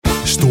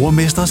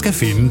Stormester skal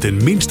finde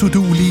den mindst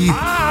uduelige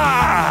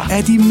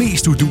af de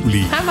mest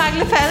uduelige. Hej, Mark.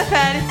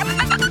 Færdig.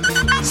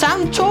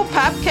 Sammen 2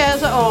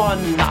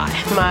 papkasser. Nej,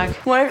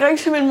 Mark. Må jeg ikke ringe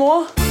til min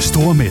mor?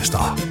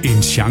 Stormester.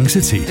 En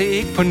chance til. Det er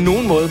ikke på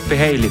nogen måde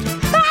behageligt.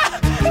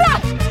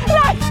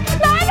 Nej.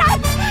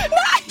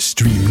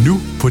 Stream nu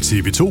på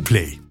TV2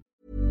 Play.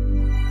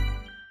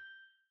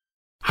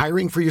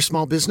 Hiring for your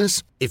small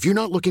business? If you're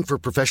not looking for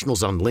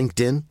professionals on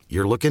LinkedIn,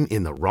 you're looking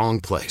in the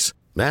wrong place.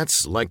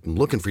 That's like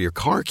looking for your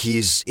car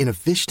keys in a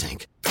fish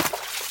tank.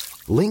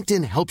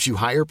 LinkedIn helps you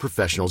hire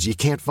professionals you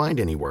can't find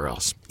anywhere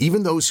else,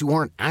 even those who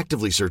aren't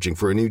actively searching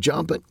for a new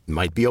job but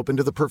might be open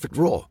to the perfect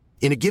role.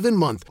 In a given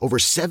month, over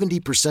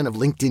 70%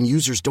 of LinkedIn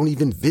users don't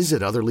even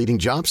visit other leading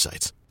job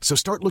sites. So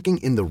start looking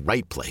in the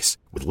right place.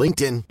 With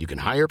LinkedIn, you can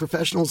hire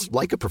professionals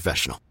like a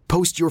professional.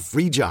 Post your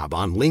free job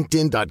on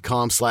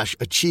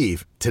linkedin.com/achieve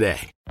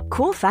today.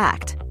 Cool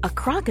fact, a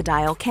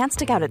crocodile can't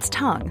stick out its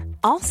tongue.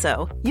 Also,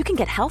 you can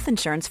get health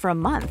insurance for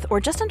a month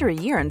or just under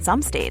a year in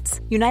some states.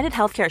 United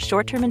Healthcare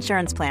short-term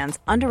insurance plans,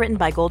 underwritten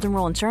by Golden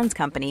Rule Insurance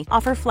Company,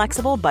 offer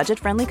flexible,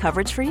 budget-friendly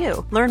coverage for you.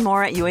 Learn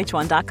more at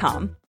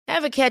uh1.com.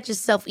 Ever catch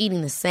yourself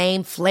eating the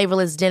same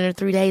flavorless dinner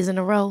 3 days in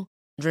a row?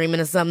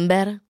 Dreaming of something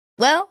better?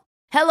 Well,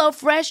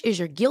 HelloFresh is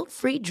your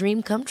guilt-free dream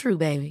come true,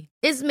 baby.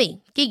 It's me,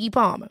 Keke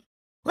Palmer.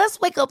 Let's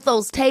wake up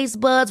those taste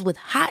buds with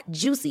hot,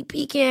 juicy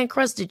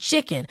pecan-crusted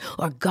chicken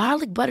or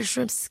garlic butter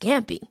shrimp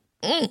scampi.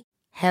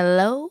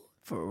 Hello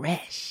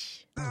Fresh.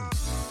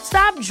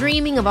 Stop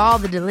dreaming of all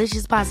the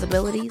delicious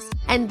possibilities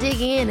and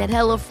dig in at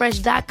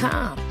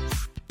HelloFresh.com.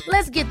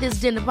 Let's get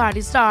this dinner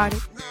party started.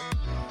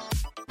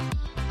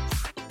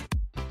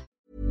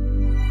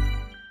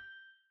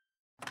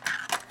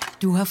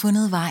 Du har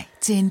fundet vej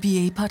til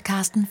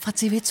NBA-podcasten fra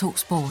TV2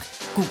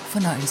 Sport. God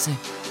fornøjelse.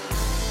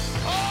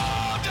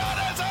 Der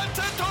er altså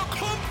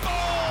Antetokounmpo!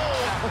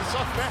 Så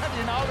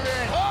færdig en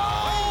aflevering.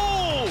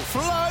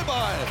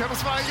 Flyby! Kan du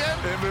svare igen?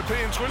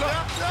 MVP'en tryller.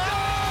 Ja!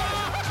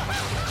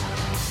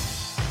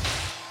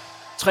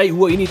 3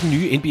 uger ind i den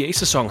nye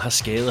NBA-sæson har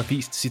skader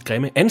vist sit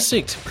grimme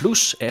ansigt,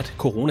 plus at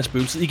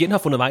coronaspøgelset igen har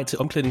fundet vej til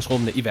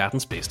omklædningsrummene i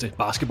verdens bedste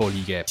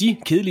basketballliga. De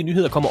kedelige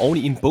nyheder kommer oven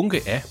i en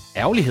bunke af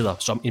ærgerligheder,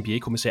 som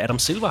NBA-kommissær Adam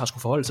Silver har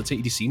skulle forholde sig til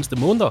i de seneste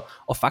måneder,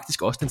 og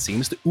faktisk også den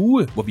seneste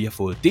uge, hvor vi har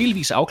fået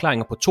delvise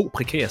afklaringer på 2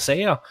 prekære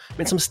sager,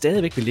 men som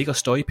stadigvæk vil ligge og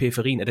støje i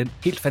periferien af den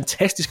helt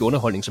fantastiske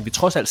underholdning, som vi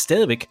trods alt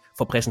stadigvæk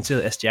får præsenteret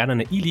af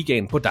stjernerne i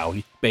ligaen på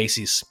daglig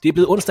basis. Det er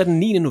blevet onsdag den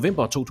 9.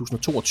 november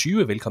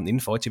 2022. Velkommen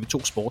indenfor i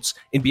TV2 Sports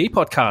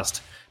NBA-podcast.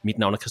 Mit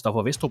navn er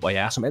Christoffer Vestrup, og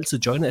jeg er som altid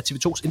joinet af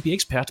TV2's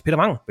NBA-ekspert Peter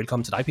Wang.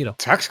 Velkommen til dig, Peter.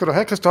 Tak skal du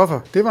have, Christoffer.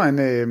 Det var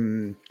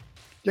en...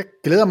 Jeg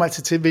glæder mig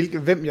altid til,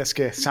 hvem jeg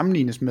skal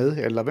sammenlignes med,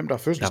 eller hvem der har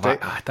fødselsdag.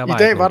 I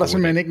dag var der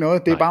simpelthen ikke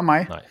noget. Det er bare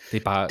mig. Nej, det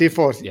er bare... Det er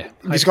for, ja.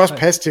 Vi skal også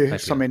passe til,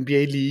 som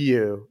NBA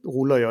lige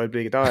ruller i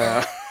øjeblikket. Der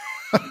er...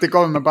 Det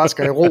går, man bare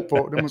skal have ro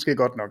på. Det er måske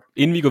godt nok.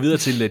 Inden vi går videre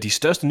til de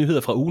største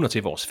nyheder fra ugen og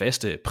til vores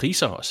faste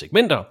priser og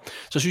segmenter,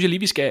 så synes jeg lige,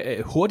 vi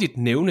skal hurtigt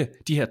nævne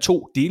de her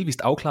 2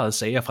 delvist afklarede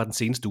sager fra den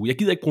seneste uge. Jeg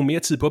gider ikke bruge mere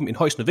tid på dem end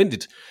højst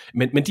nødvendigt,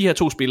 men de her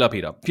 2 spillere,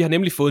 Peter, vi har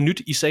nemlig fået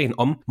nyt i sagen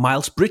om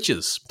Miles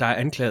Bridges, der er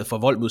anklaget for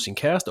vold mod sin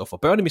kæreste og for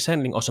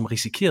børnemishandling, og som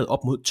risikerede op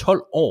mod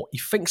 12 år i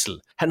fængsel.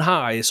 Han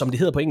har, som det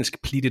hedder på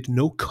engelsk, pleaded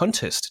no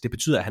contest. Det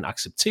betyder, at han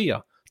accepterer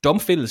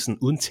domfældelsen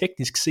uden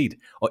teknisk set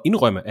og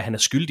indrømme, at han er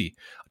skyldig.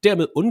 Og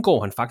dermed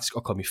undgår han faktisk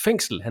at komme i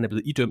fængsel. Han er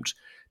blevet idømt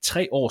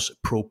 3 års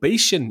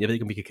probation, jeg ved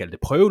ikke, om vi kan kalde det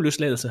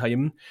prøveløsladelse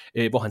herhjemme,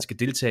 hvor han skal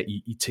deltage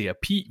i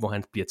terapi, hvor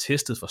han bliver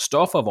testet for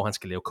stoffer, hvor han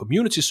skal lave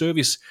community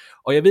service.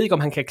 Og jeg ved ikke,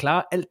 om han kan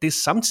klare alt det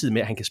samtidig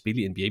med, at han kan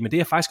spille i NBA, men det er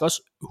jeg faktisk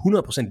også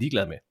 100%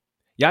 ligeglad med.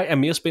 Jeg er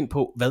mere spændt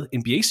på, hvad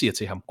NBA siger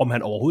til ham, om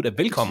han overhovedet er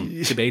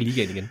velkommen tilbage i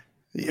ligaen igen.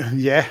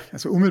 Ja,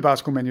 altså umiddelbart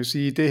skulle man jo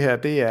sige, at det her,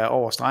 det er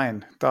over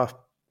stregen.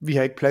 Vi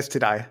har ikke plads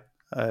til dig.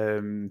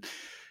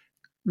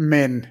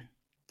 Men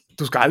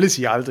du skal aldrig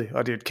sige aldrig,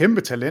 og det er et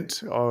kæmpe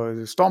talent,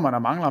 og står man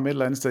og mangler ham et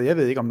eller andet sted, jeg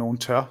ved ikke, om nogen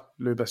tør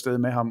løbe afsted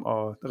med ham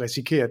og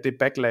risikere det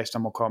backlash, der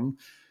må komme.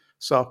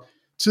 Så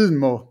tiden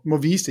må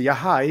vise det. Jeg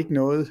har ikke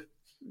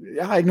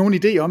nogen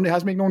idé om det, jeg har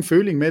simpelthen ikke nogen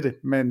føling med det,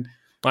 men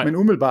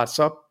umiddelbart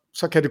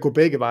så kan det gå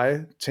begge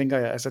veje, tænker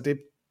jeg. Altså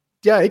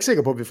jeg er ikke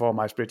sikker på, at vi får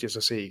Miles Bridges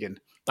at se igen.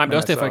 Nej, men det er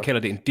også derfor, jeg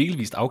kalder det en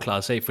delvist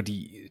afklaret sag,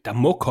 fordi der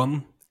må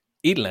komme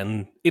et eller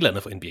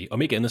andet for NBA.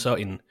 Om ikke andet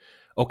så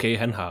okay,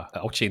 han har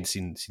aftjent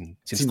sin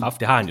straf.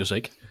 Det har han jo så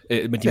ikke.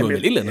 Men de må vel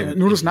et eller andet.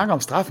 Nu du snakker om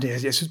straffen,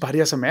 jeg synes bare,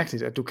 det er så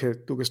mærkeligt, at du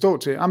kan stå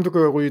til, du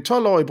kan ryge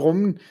 12 år i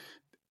brummen,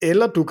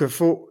 eller du kan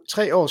få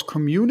 3 års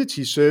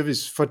community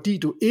service, fordi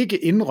du ikke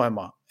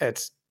indrømmer,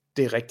 at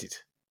det er rigtigt.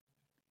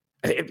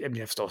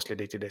 Jeg forstår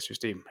slet ikke det der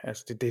system.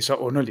 Altså, det er så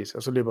underligt.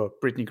 Og så løber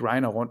Brittney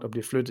Griner rundt og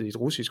bliver flyttet i et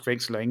russisk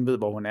fængsel, og ingen ved,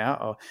 hvor hun er.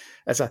 Og,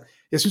 altså,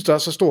 jeg synes, der er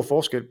så stor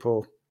forskel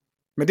på.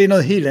 Men det er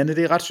noget helt andet.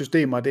 Det er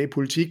retssystemer, det er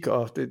politik,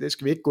 og det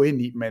skal vi ikke gå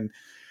ind i. Men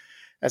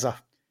altså,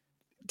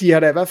 de har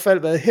da i hvert fald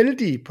været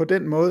heldige på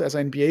den måde,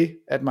 altså NBA,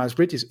 at Miles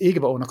Bridges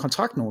ikke var under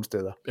kontrakt nogen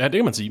steder. Ja, det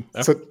kan man sige.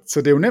 Ja. Så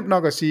det er jo nemt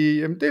nok at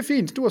sige, jamen det er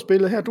fint, du har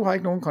spillet her, du har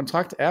ikke nogen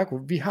kontrakt, ergo,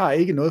 vi har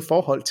ikke noget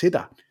forhold til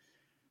dig.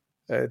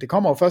 Det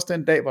kommer jo først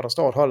den dag, hvor der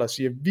står et hold og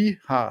siger, vi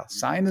har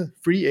signet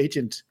free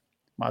agent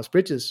Miles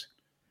Bridges,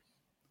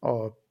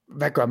 og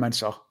hvad gør man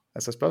så?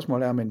 Altså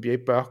spørgsmålet er, om NBA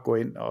bør gå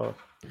ind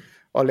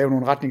og lave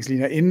nogle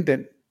retningslinjer, inden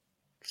den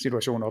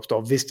situation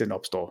opstår, hvis den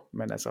opstår.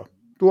 Men altså,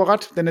 du har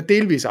ret, den er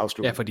delvis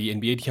afsluttet. Ja, fordi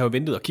NBA, de har jo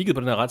ventet og kigget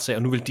på den her retssag,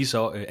 og nu vil de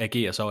så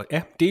agere så,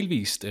 ja,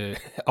 delvist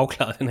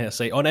afklaret den her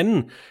sag. Og en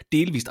anden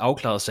delvist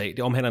afklaret sag, det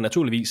omhandler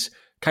naturligvis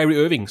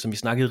Kyrie Irving, som vi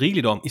snakkede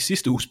rigeligt om i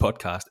sidste uges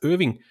podcast.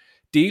 Irving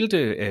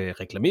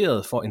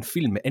reklameret for en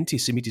film med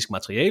antisemitisk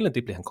materiale,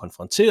 det blev han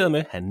konfronteret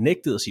med, han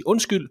nægtede at sige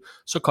undskyld,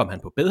 så kom han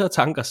på bedre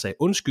tanker, sagde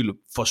undskyld,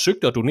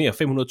 forsøgte at donere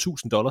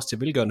 $500,000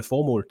 til velgørende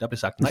formål, der blev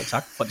sagt nej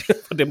tak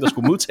for dem, der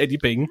skulle modtage de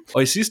penge.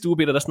 Og i sidste uge,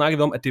 Peter, der snakkede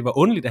vi om, at det var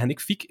underligt, at han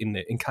ikke fik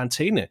en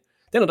karantæne.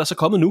 Den er der så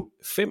kommet nu,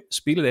 5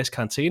 spilledags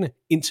karantæne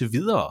indtil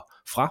videre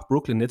fra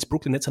Brooklyn Nets.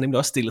 Brooklyn Nets har nemlig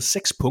også stillet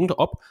 6 punkter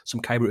op,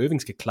 som Kyrie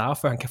Irving skal klare,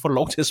 før han kan få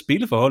lov til at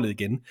spille for holdet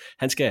igen.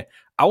 Han skal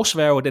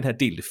afsværge den her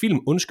delte film,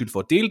 undskyld for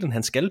at dele den,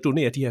 han skal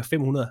donere de her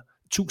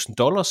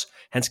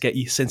 $500,000, han skal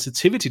i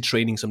sensitivity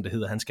training, som det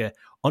hedder, han skal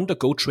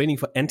undergo training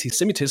for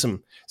antisemitism,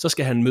 så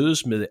skal han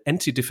mødes med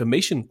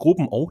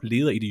anti-defamation-gruppen og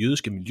leder i det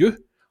jødiske miljø,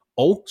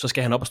 og så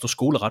skal han op og stå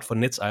skoleret for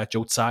Nets ejer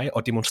Joe Tsai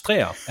og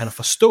demonstrere, at han har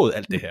forstået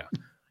alt det her.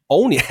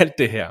 Oven i alt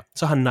det her,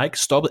 så har Nike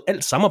stoppet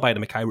alt samarbejde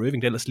med Kyrie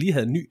Irving, der ellers lige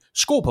havde en ny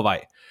sko på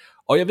vej.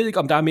 Og jeg ved ikke,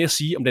 om der er mere at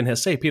sige om den her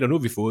sag, Peter. Nu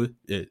har vi fået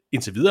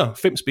indtil videre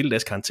 5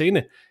 spilledags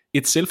karantæne.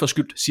 Et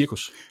selvforskyldt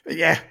cirkus.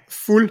 Ja,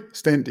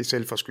 fuldstændig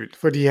selvforskyldt.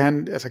 Fordi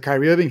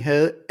Kyrie Irving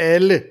havde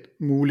alle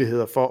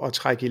muligheder for at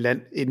trække i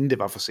land, inden det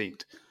var for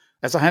sent.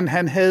 Altså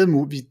han havde,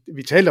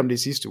 vi talte om det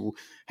i sidste uge,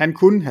 han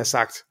kunne have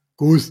sagt,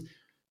 Gud, det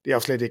er jeg jo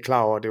slet ikke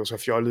klar over, det var så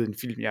fjollet en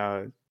film,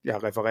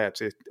 jeg refererer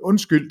til.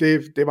 Undskyld,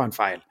 det var en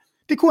fejl.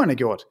 Det kunne han have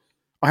gjort.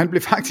 Og han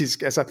blev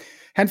faktisk,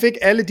 han fik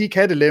alle de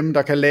kattelemme,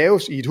 der kan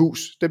laves i et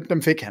hus,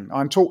 dem fik han, og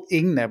han tog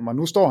ingen af dem, og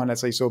nu står han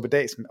altså i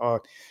suppedasen, og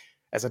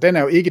den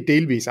er jo ikke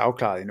delvis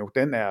afklaret endnu,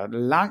 den er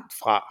langt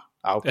fra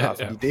afklaret,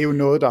 fordi det er jo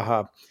noget, der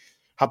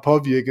har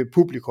påvirket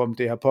publikum,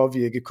 det har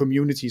påvirket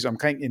communities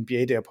omkring NBA,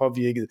 det har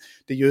påvirket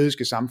det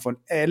jødiske samfund,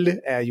 alle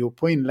er jo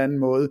på en eller anden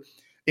måde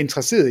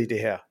interesseret i det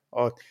her,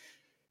 og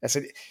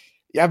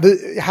jeg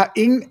har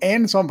ingen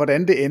anelse om,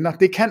 hvordan det ender.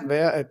 Det kan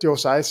være, at Joe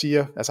Tsai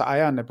siger,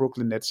 ejeren af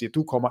Brooklyn Nets siger,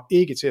 du kommer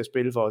ikke til at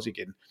spille for os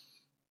igen.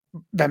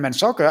 Hvad man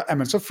så gør, er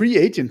man så free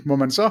agent? Må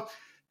man så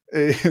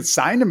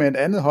signe med et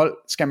andet hold?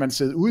 Skal man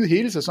sidde ude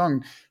hele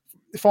sæsonen?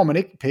 Får man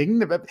ikke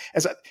pengene?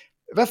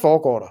 Hvad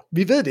foregår der?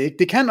 Vi ved det ikke.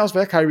 Det kan også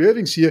være, at Kyrie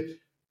Irving siger,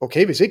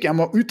 okay, hvis ikke jeg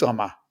må ytre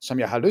mig, som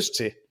jeg har lyst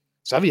til,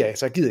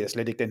 så gider jeg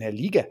slet ikke den her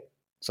liga.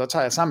 Så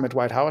tager jeg sammen med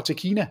Dwight Howard til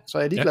Kina, så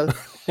er jeg ligeglad.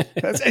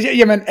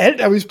 Jamen,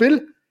 alt er jo i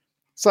spil.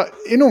 Så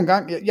endnu en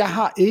gang, jeg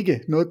har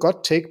ikke noget godt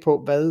take på,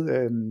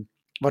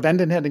 hvordan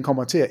den her den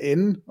kommer til at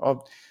ende,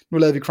 og nu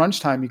lavede vi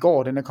Crunch Time i går,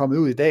 og den er kommet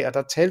ud i dag, og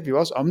der talte vi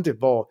også om det,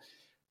 hvor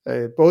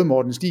både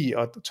Morten Stig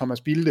og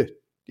Thomas Bilde,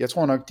 jeg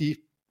tror nok, de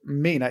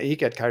mener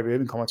ikke, at Kyrie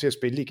Irving kommer til at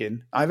spille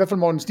igen. Nej, i hvert fald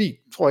Morten Stig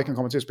tror ikke, han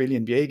kommer til at spille i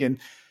NBA igen.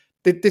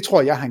 Det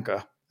tror jeg, han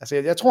gør.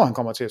 Jeg tror, han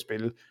kommer til at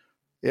spille.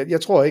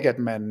 Jeg tror ikke,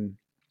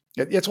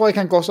 jeg tror ikke,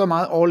 han går så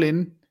meget all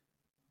in,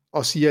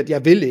 og siger, at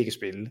jeg vil ikke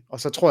spille. Og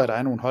så tror jeg, der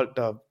er nogle hold,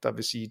 der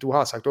vil sige, du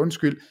har sagt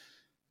undskyld,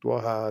 du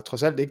har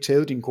trods alt ikke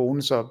tævet din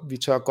kone, så vi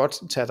tør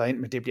godt tage dig ind,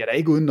 men det bliver da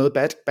ikke uden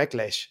noget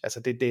backlash.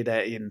 Det er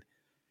da en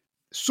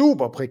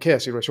super prekær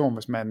situation,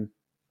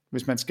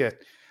 hvis man skal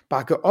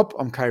bakke op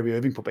om Kyrie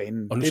Irving på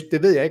banen.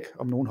 Det ved jeg ikke,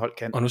 om nogen hold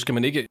kan. Og nu skal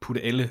man ikke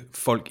putte alle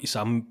folk i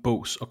samme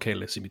bås og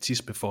kalde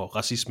semitisme for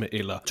racisme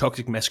eller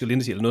toxic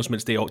masculinity eller noget som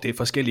helst. Det er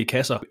forskellige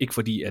kasser. Ikke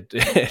fordi,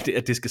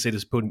 at det skal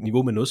sættes på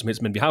niveau med noget som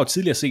helst, men vi har jo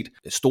tidligere set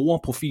store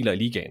profiler i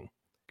ligaen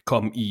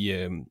komme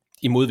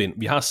i modvind.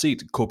 Vi har set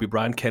Kobe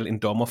Bryant kalde en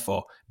dommer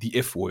for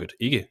the F-word.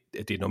 Ikke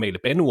det normale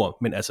banord,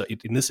 men altså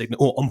et nedsættende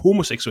ord om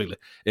homoseksuelle,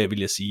 vil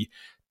jeg sige.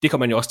 Det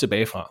kommer man jo også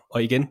tilbage fra.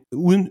 Og igen,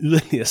 uden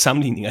yderligere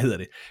sammenligninger hedder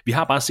det. Vi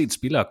har bare set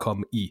spillere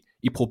komme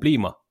i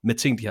problemer med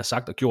ting, de har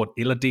sagt og gjort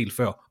eller delt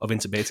før, og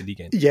vende tilbage til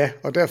ligaen. Ja,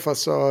 og derfor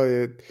så...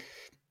 et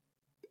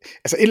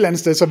eller andet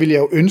sted, så ville jeg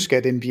jo ønske,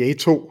 at NBA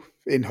tog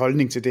en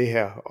holdning til det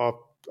her,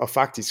 og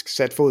faktisk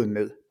satte foden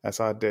ned.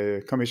 At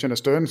Commissioner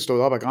Stern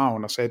stod op af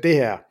graven og sagde, det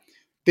her,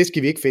 det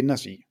skal vi ikke finde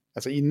os i.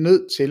 I er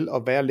nødt til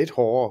at være lidt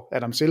hårdere.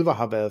 Adam Silver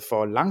har været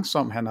for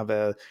langsom, han har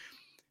været et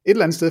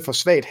eller andet sted for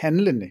svagt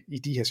handlende i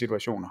de her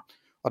situationer.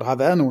 Og der har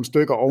været nogle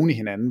stykker oven i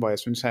hinanden, hvor jeg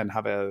synes, han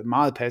har været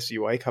meget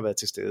passiv og ikke har været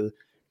til stede.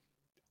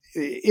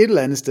 Et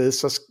eller andet sted,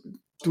 så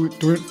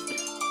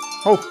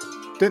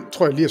den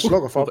tror jeg lige, jeg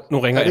slukker for. Nu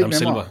ringer Adam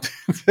Silver.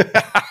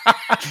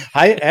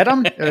 Hej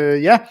Adam.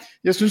 Ja,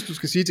 jeg synes, du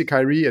skal sige til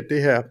Kyrie, at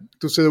det her,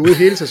 du sidder ude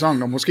hele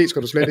sæsonen, og måske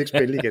skal du slet ikke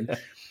spille igen.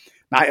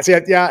 Nej,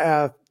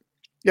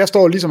 jeg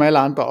står ligesom alle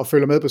andre og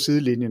følger med på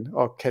sidelinjen,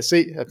 og kan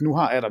se, at nu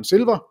har Adam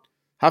Silver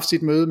haft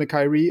sit møde med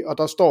Kyrie, og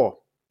der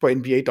står på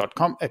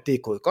NBA.com, at det er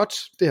gået godt.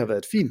 Det har været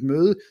et fint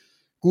møde.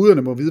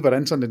 Guderne må vide,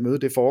 hvordan sådan et møde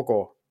det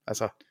foregår.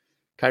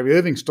 Kyrie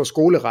Irving står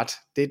skoleret.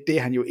 Det er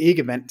han jo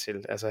ikke vant til.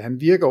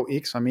 Han virker jo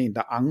ikke som en,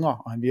 der angrer,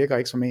 og han virker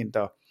ikke som en,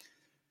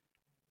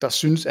 der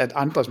synes, at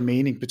andres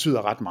mening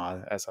betyder ret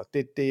meget.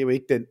 Det er jo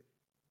ikke den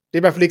Det er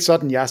i hvert fald ikke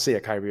sådan, jeg ser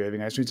Kyrie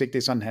Irving, og jeg synes ikke, det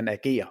er sådan, han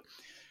agerer.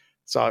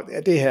 Så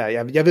det her,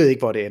 jeg ved ikke,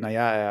 hvor det ender.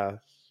 Jeg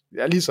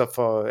er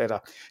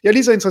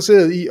lige så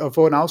interesseret i at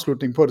få en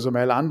afslutning på det som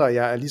alle andre, og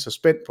jeg er lige så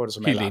spændt på det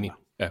som alle andre.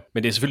 Ja,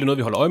 men det er selvfølgelig noget,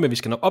 vi holder øje med. Vi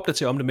skal nok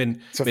opdatere om det,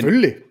 men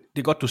selvfølgelig. Men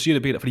det er godt, du siger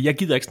det, Peter, fordi jeg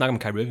gider ikke snakke om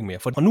Kyrie Irving mere.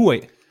 For fra nu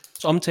af,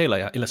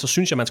 så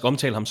synes jeg, man skal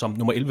omtale ham som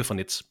nummer 11 for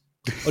Nets.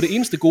 Og det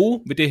eneste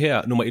gode ved det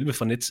her nummer 11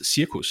 for Nets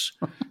cirkus,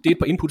 det er et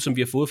par input, som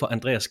vi har fået fra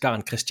Andreas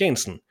Garn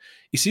Christiansen.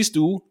 I sidste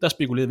uge, der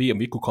spekulerede vi, om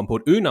vi kunne komme på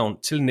et øgenavn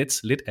til Nets,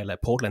 lidt a la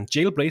Portland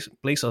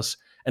Jailblazers.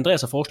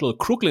 Andreas har foreslået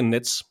Crooklyn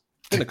Nets.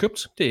 Den er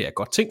købt, det er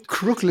godt tænkt.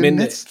 Crooklyn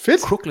Nets,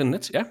 fedt. Crooklyn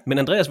Nets, ja. Men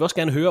Andreas vil også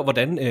gerne høre,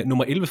 hvordan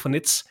nummer 11 for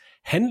Nets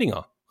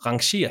handlinger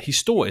rangerer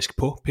historisk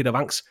på Peter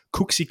Wangs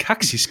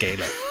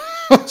Kuxi-Kaxi-skala.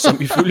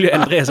 Som ifølge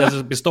Andreas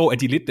altså består af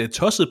de lidt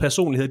tossede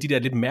personligheder, de der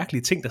lidt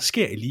mærkelige ting, der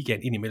sker i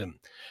ligaen indimellem.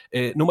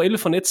 Nummer 11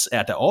 for Nets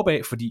er deroppe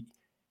af, fordi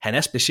han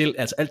er speciel,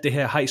 altså alt det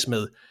her hejs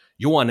med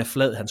jorden er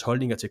flad, hans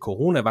holdninger til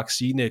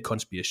coronavaccine,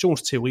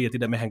 konspirationsteorier,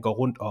 det der med, at han går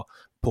rundt og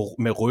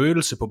med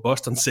røgelse på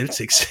Boston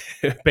Celtics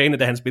bane,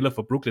 da han spiller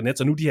for Brooklyn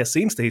Nets, og nu de her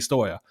seneste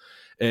historier.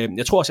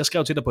 Jeg tror også, jeg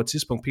skrev til dig på et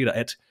tidspunkt, Peter,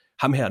 at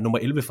ham her, nummer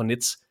 11 for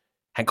Nets,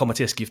 han kommer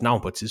til at skifte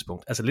navn på et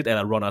tidspunkt. Altså lidt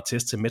af Ron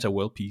Artest til Meta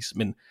World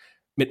Peace,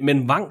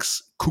 men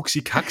Wangs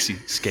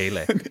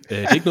Kuxi-Kaxi-skala, det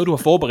er ikke noget, du har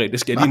forberedt, det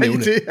skal jeg lige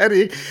nævne. Nej, det er det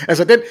ikke.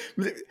 Altså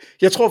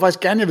jeg tror faktisk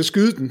gerne, jeg vil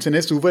skyde den til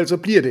næste uge, for ellers så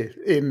bliver det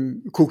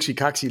en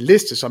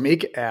Kuxi-Kaxi-liste, som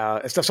ikke er,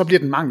 altså så bliver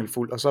den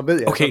mangelfuld, og så ved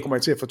jeg, så kommer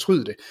jeg til at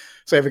fortryde det.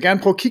 Så jeg vil gerne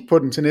prøve at kigge på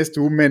den til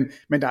næste uge,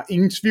 men der er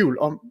ingen tvivl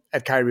om,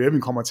 at Kyrie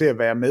Irving kommer til at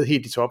være med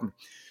helt i toppen.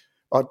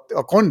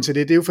 Og grunden til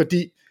det er jo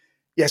fordi,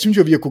 jeg synes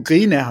jo, vi har kunne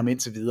grine af ham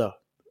indtil videre.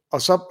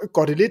 Og så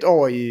går det lidt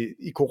over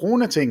i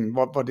coronatingen,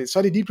 hvor så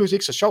er det lige pludselig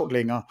ikke så sjovt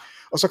længere.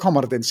 Og så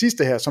kommer der den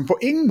sidste her, som på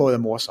ingen måde er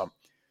morsom.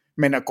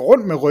 Men at gå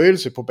rundt med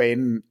røgelse på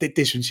banen,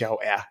 det synes jeg jo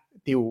er.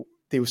 Det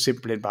er jo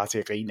simpelthen bare til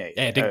at grine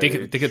af. Ja,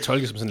 det kan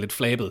tolkes som sådan lidt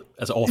flabet.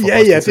 Altså overfor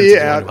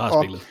det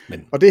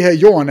er. Og det her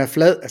jorden er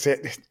flad. Altså,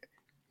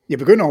 jeg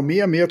begynder jo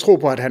mere og mere at tro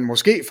på, at han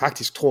måske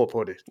faktisk tror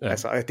på det. Ja.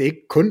 Altså, at det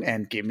ikke kun er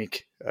en gimmick.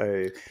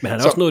 Men han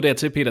er også nået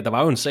dertil, Peter. Der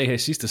var jo en sag her i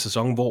sidste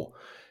sæson, hvor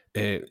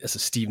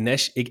Steve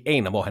Nash ikke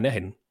aner, hvor han er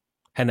henne.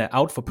 Han er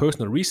out for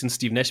personal reasons.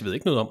 Steve Nash ved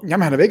ikke noget om.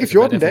 Jamen, han er væk i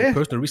 14 dage.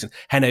 Personal reasons.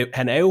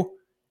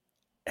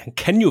 Han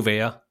kan jo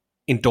være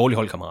en dårlig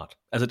holdkammerat.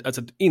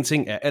 Altså en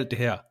ting er alt det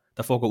her,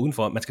 der foregår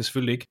udenfor. Man skal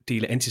selvfølgelig ikke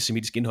dele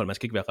antisemitisk indhold. Man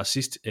skal ikke være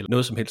racist eller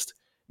noget som helst.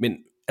 Men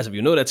altså, vi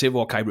er jo nået dertil,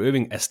 hvor Kyrie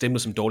Irving er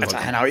stemplet som dårlig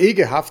holdkammerat. Han har jo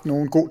ikke haft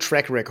nogen god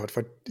track record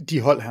for de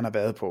hold, han har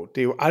været på.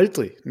 Det er jo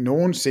aldrig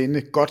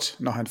nogensinde godt,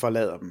 når han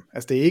forlader dem.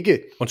 Altså, det er ikke...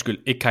 Undskyld,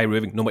 ikke Kyrie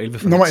Irving, nummer 11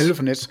 for Nummer 11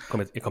 for Nets.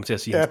 Jeg kom til at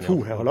sige... Ja,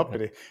 hold op med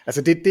det.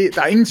 Altså,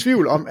 der er ingen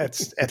tvivl om,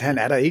 at han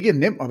er der ikke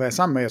nem at være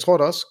sammen med. Jeg tror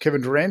da også,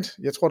 Kevin Durant,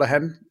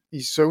 han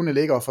i søvne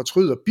ligger og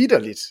fortryder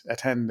bitterligt,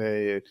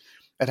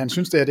 at han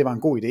synes, det var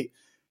en god idé.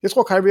 Jeg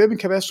tror, Kyrie Irving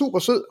kan være super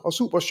sød og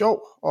super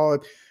sjov,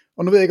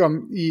 og nu ved jeg ikke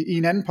om, i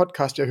en anden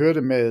podcast, jeg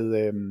hørte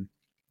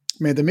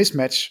med The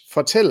Mismatch,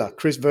 fortæller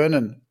Chris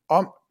Vernon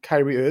om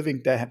Kyrie Irving,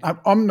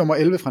 om nummer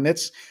 11 fra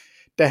Nets,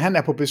 da han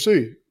er på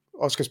besøg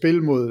og skal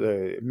spille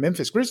mod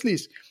Memphis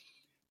Grizzlies.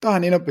 Der er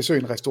han inde og besøge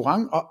en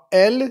restaurant, og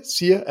alle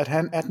siger, at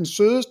han er den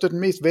sødeste, den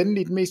mest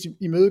venlige, den mest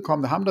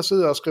imødekommende, ham der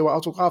sidder og skriver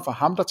autografer,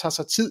 ham der tager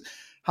sig tid,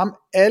 ham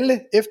alle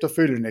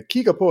efterfølgende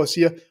kigger på og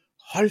siger,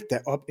 hold da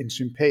op, en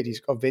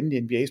sympatisk og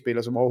venlig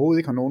NBA-spiller, som overhovedet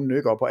ikke har nogen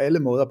nykker, og på alle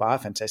måder bare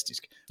er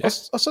fantastisk. Ja.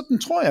 Og sådan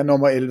tror jeg,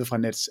 nummer 11 fra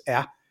Nets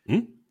er.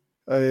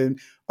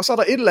 Og så er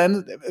der et eller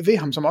andet ved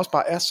ham, som også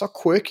bare er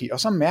så quirky og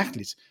så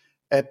mærkeligt,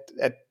 at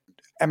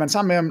er man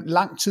sammen med ham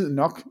lang tid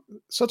nok,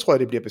 så tror jeg,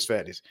 det bliver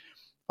besværligt.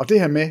 Og det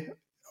her med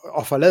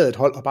at forlade et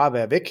hold og bare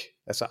være væk,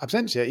 altså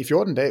absentia i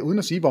 14 dage, uden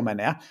at sige, hvor man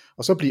er,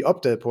 og så blive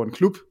opdaget på en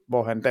klub,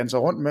 hvor han danser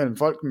rundt mellem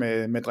folk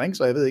med drinks,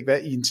 og jeg ved ikke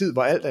hvad, i en tid,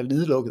 hvor alt er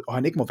nedlukket, og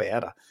han ikke må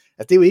være der.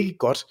 Altså, det er jo ikke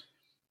godt.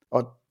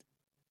 Og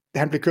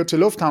han blev kørt til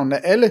lufthavnen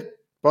af alle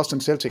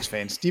Boston Celtics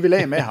fans. De ville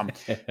af med ham.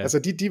 Altså,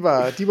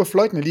 de var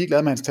fløjtende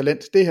ligeglade med hans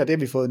talent. Det her, det har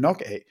vi fået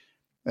nok af.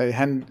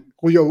 Han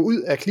ryger jo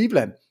ud af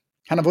Cleveland.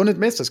 Han har vundet et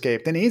mesterskab.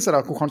 Den eneste,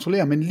 der kunne kontrollere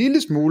ham en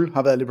lille smule,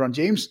 har været LeBron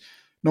James.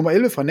 Nummer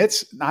 11 fra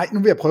Nets. Nej, nu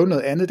vil jeg prøve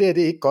noget andet. Det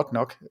er ikke godt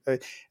nok.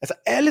 Altså,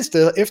 alle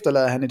steder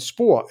efterlader han et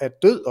spor af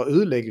død og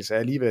ødelæggelse, er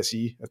jeg lige ved at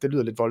sige. Altså, det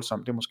lyder lidt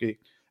voldsomt, det måske.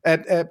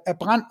 Af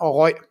brand og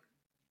røg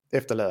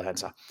efterlader han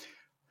sig.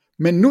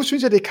 Men nu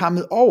synes jeg, det er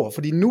kammet over,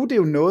 fordi nu er det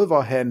jo noget,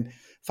 hvor han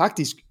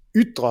faktisk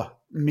ytrer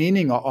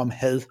meninger om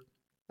had.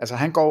 Altså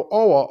han går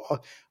over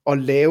og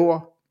laver,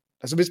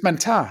 altså hvis man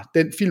tager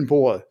den film på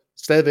ordet,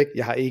 stadigvæk,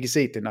 jeg har ikke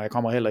set den, og jeg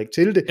kommer heller ikke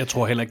til det. Jeg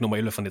tror heller ikke nummer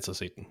 11 for Nets har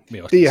set den.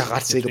 Det er jeg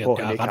ret sikker på,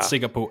 jeg er ret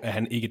sikker på, at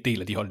han ikke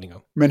deler de holdninger.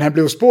 Men han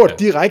blev spurgt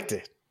direkte,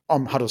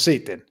 om har du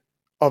set den?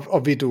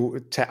 Og vil du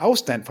tage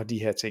afstand fra de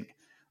her ting?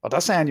 Og der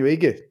sagde han jo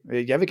ikke,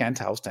 jeg vil gerne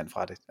tage afstand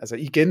fra det. Altså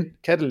igen,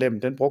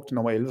 kattelemmen, den brugte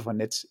nummer 11 for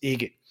Nets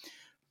ikke.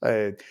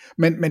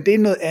 Men det er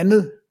noget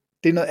andet.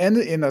 Det er noget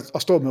andet end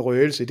at stå med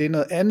røgelse. Det er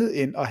noget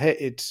andet end at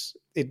have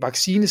et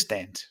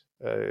vaccinestand.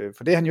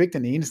 For det er han jo ikke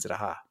den eneste, der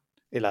har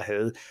eller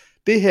havde.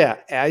 Det her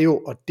er jo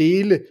at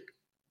dele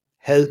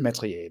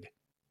hadmateriale.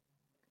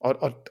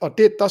 Og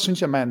der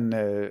synes jeg,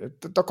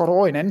 der går det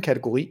over i en anden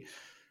kategori.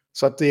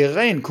 Så det er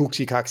ren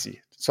kuksi-kaksi.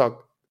 Så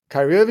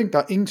Kyrie Irving, der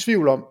er ingen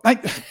tvivl om. Nej,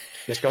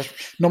 jeg skal også.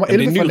 Nummer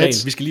 11 for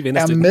Nets vi skal lige vende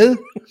er med.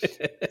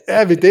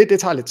 Ja, det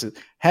tager lidt tid.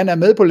 Han er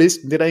med på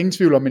listen, det er der ingen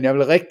tvivl om, men jeg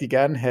vil rigtig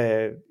gerne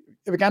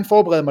jeg vil gerne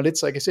forberede mig lidt,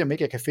 så jeg kan se, om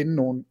ikke jeg kan finde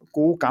nogle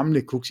gode,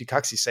 gamle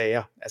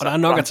kuksi-kaksi-sager. Altså, og der er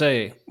nok at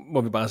tage,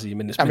 må vi bare sige.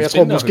 Men jeg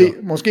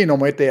tror måske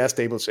nummer 1, det er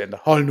Staples Center.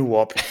 Hold nu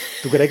op.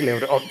 Du kan da ikke lave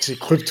det om til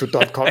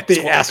crypto.com. Det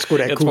er sgu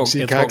da kuksi-kaksi.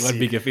 Jeg tror godt,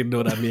 vi kan finde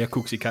noget, der er mere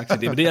kuksi-kaksi.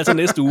 Men det er altså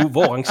næste uge,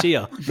 hvor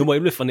rangerer nummer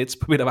 11 for Nets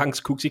på Peter Wangs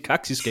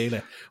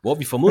kuksi-kaksi-skala, hvor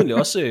vi formodentlig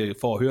også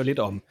får at høre lidt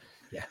om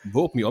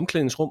våben i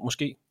omklædningsrum,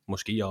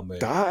 måske om...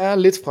 Der er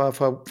lidt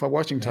fra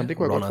Washington, det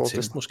kunne jeg godt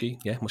forestille mig.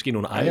 Måske, måske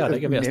nogle ejere, der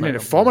ikke er ved at snakke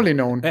om. Formerly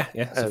known.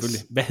 Ja,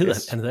 selvfølgelig. Hvad hedder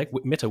han? Han hedder ikke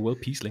Meta World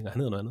Peace længere,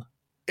 han hedder noget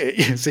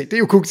andet. Se, det er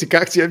jo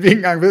kuksi-kaksi, at vi ikke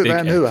engang ved, hvad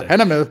han hedder.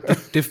 Han er med.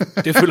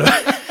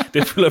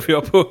 Det følger vi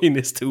op på i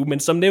næste uge, men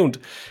som nævnt,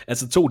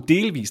 altså 2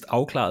 delvist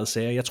afklarede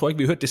sager. Jeg tror ikke,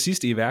 vi har hørt det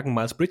sidste i hverken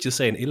Miles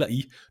Bridges-sagen eller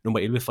i nummer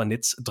 11 fra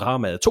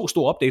Nets-dramaet. 2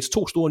 store updates,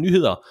 2 store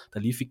nyheder, der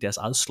lige fik deres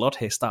eget slot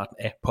her i starten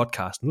af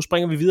podcasten. Nu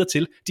springer vi videre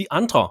til de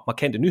andre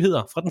markante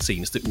nyheder fra den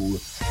seneste uge.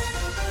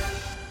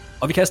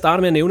 Og vi kan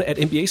starte med at nævne, at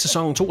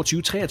NBA-sæsonen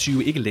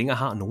 22-23 ikke længere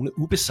har nogen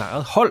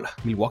ubesejret hold.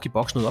 Milwaukee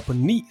Bucks nåede op på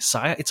 9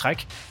 sejre i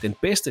træk. Den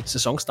bedste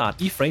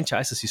sæsonstart i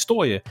franchises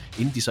historie,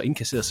 inden de så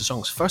indkasserede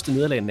sæsonens første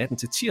nederlag natten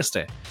til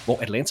tirsdag,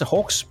 hvor Atlanta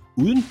Hawks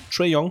uden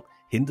Trae Young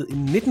hentede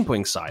en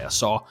 19-point sejr.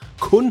 Så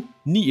kun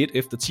 9-1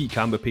 efter 10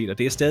 kampe, Peter.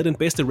 Det er stadig den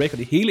bedste record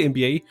i hele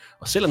NBA,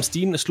 og selvom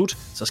stigen er slut,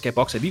 så skal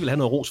Bucks alligevel have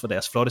noget ros for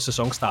deres flotte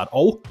sæsonstart.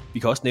 Og vi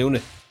kan også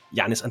nævne,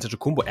 Giannis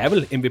Antetokounmpo er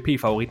vel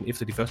MVP-favoritten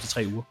efter de første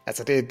 3 uger.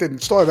 Altså, den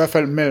står i hvert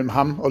fald mellem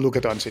ham og Luka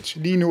Doncic.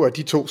 Lige nu er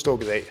de 2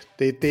 stukket af.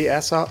 Det er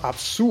så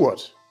absurd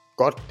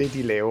godt, det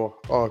de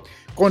laver. Og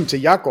grunden til,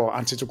 at jeg går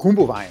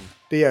Antetokounmpo-vejen,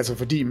 det er altså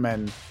fordi,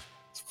 man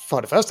for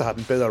det første har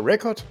den bedre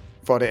record,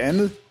 for det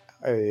andet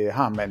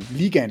har man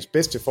ligaens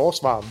bedste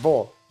forsvar,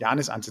 hvor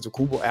Giannis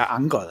Antetokounmpo er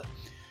ankret.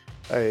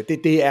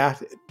 Det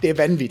er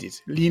vanvittigt.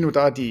 Lige nu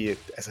der er de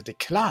det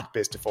klart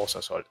bedste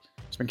forsvarshold.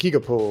 Hvis man kigger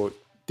på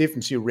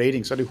defensive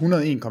rating, så er det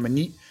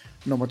 101,9.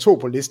 Nummer 2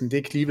 på listen, det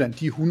er Cleveland,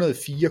 de er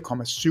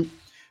 104,7.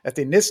 Altså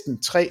det er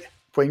næsten 3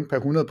 point per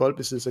 100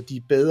 boldbesiddelser, de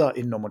er bedre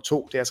end nummer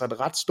 2. Det er altså et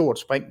ret stort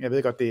spring. Jeg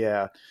ved godt,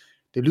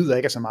 det lyder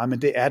ikke så meget,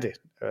 men det er det.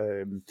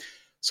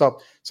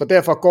 Så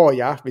derfor går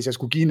jeg, hvis jeg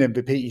skulle give en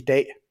MVP i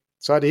dag,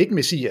 så er det ikke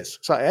Messias,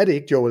 så er det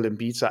ikke Joel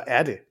Embiid, så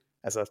er det.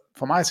 Altså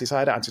for mig så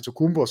er det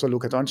Antetokounmpo og så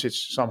Luka Doncic,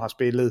 som har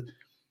spillet.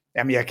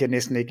 Jamen jeg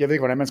ved ikke,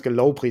 hvordan man skal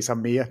lovprise ham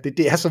mere.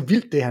 Det er så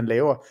vildt, det han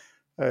laver.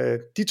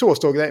 De 2 er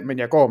stukket af, men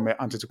jeg går med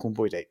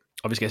Antetokounmpo i dag.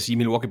 Og vi skal sige, at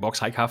Milwaukee Bucks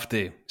har ikke haft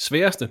det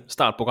sværeste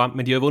startprogram,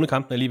 men de har vundet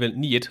kampen alligevel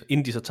 9-1,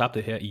 inden de så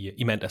tabte her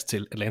i mandags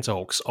til Atlanta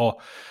Hawks.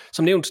 Og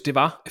som nævnt, det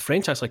var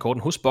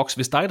franchise-rekorden hos Bucks.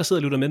 Hvis dig, der sidder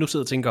og lytter med, nu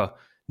sidder og tænker,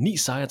 9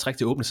 sejre træk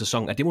til åbne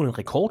sæson, er det måske en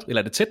rekord,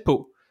 eller er det tæt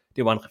på?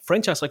 Det var en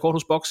franchise-rekord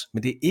hos Bucks,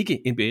 men det er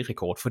ikke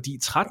NBA-rekord, fordi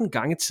 13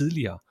 gange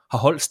tidligere har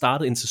hold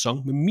startet en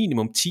sæson med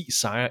minimum 10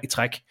 sejre i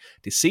træk.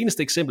 Det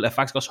seneste eksempel er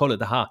faktisk også holdet,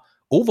 der har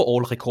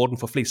overall-rekorden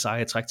for flest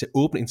sejre i træk til at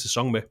åbne en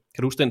sæson med.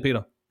 Kan du huske den,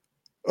 Peter?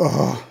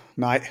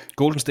 Nej.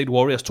 Golden State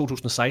Warriors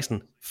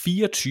 2016.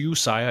 24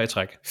 sejre i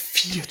træk.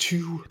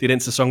 24? Det er den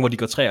sæson, hvor de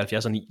går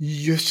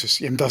 73-9.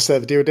 Jesus, jamen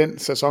det er jo den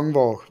sæson,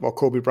 hvor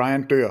Kobe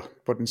Bryant dør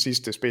på den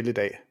sidste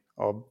spilledag.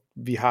 Og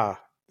vi har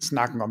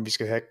snakken om, vi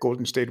skal have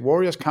Golden State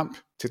Warriors kamp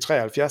til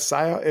 73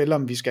 sejre, eller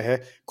om vi skal have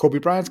Kobe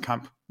Bryants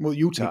kamp mod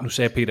Utah. Nu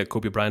sagde Peter, at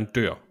Kobe Bryant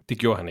dør. Det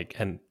gjorde han ikke.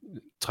 Han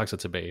trak sig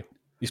tilbage.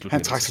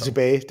 Han trak sig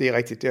tilbage, det er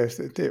rigtigt.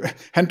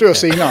 Han dør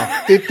senere.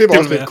 Det var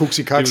også lidt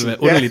kuksi-kaksi. Det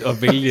ville være underligt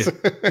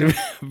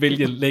at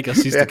vælge lækker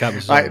sidste kamp.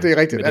 Nej, det er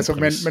rigtigt. Altså,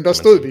 men der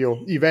stod vi jo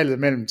i valget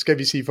mellem, skal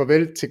vi sige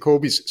farvel til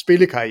Kobes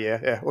spillekarriere,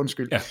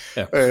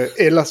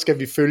 eller skal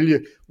vi følge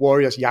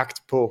Warriors jagt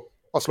på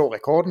at slå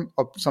rekorden,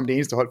 og som det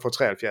eneste hold få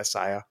 73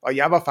 sejre. Og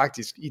jeg var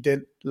faktisk i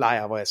den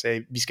lejr, hvor jeg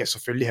sagde, vi skal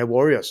selvfølgelig have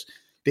Warriors.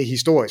 Det er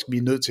historisk, vi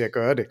er nødt til at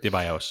gøre det. Det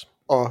var jeg også.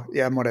 Og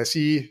jeg må da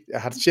sige,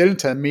 jeg har sjældent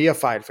taget mere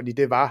fejl, fordi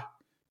det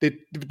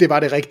var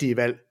det rigtige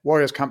valg.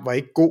 Warriors kamp var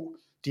ikke god.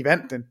 De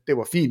vandt den. Det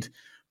var fint.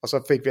 Og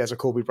så fik vi altså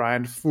Kobe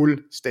Bryant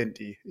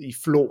fuldstændig i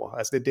flor.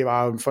 Altså det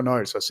var jo en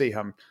fornøjelse at se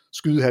ham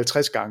skyde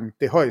 50 gange.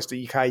 Det højeste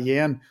i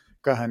karrieren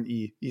gør han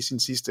i sin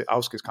sidste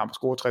afskedskamp og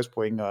scorer 60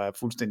 point og er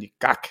fuldstændig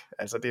gak.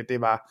 Altså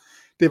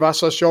det var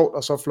så sjovt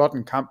og så flot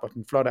en kamp og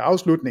den flotte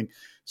afslutning.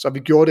 Så vi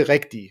gjorde det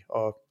rigtige.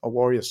 Og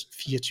Warriors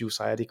 24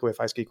 sejre, det kunne jeg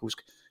faktisk ikke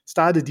huske.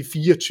 Startede de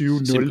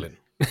 24-0.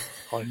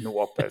 Hold nu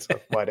op, altså.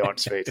 Hvor er det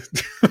åndssvagt.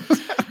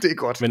 Det er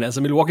godt. Men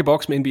altså Milwaukee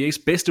Bucks med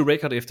NBA's bedste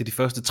record efter de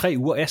første 3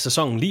 uger af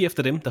sæsonen. Lige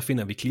efter dem, der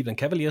finder vi Cleveland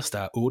Cavaliers, der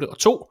er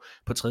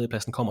 8-2. På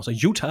tredjepladsen kommer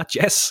så Utah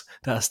Jazz,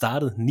 der er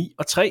startet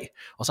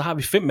 9-3. Og så har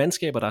vi 5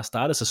 mandskaber, der har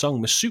startet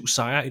sæsonen med 7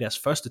 sejre i deres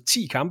første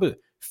 10 kampe.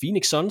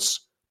 Phoenix Suns,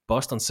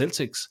 Boston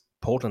Celtics,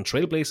 Portland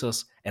Trail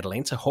Blazers,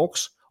 Atlanta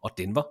Hawks og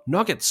Denver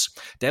Nuggets.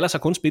 Dallas har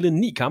kun spillet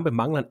 9 kampe,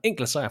 mangler en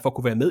enkelt sejr for at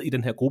kunne være med i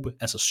den her gruppe,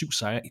 altså 7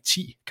 sejre i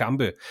 10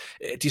 kampe.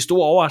 De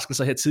store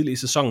overraskelser her tidligt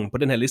i sæsonen på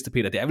den her liste,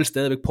 Peter, det er vel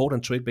stadigvæk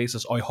Portland Trail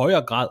Blazers, og i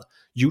højere grad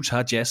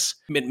Utah Jazz,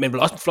 men vel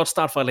også en flot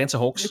start for Atlanta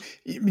Hawks.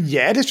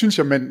 Ja, det synes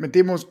jeg, men det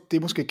er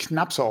måske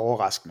knap så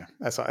overraskende.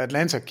 Altså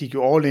Atlanta gik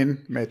jo all in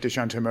med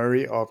DeJounte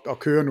Murray og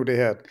kører nu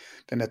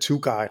den her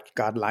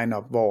two-guard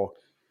lineup,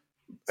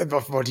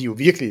 hvor de jo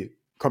virkelig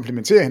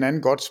komplementerer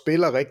hinanden godt,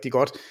 spiller rigtig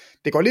godt.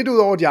 Det går lidt ud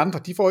over de andre,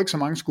 de får ikke så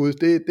mange skud,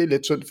 det er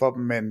lidt synd for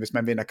dem, men hvis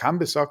man vinder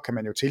kampe, så kan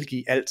man jo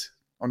tilgive alt.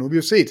 Og nu har vi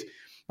jo set,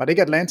 var det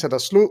ikke Atlanta, der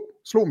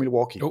slog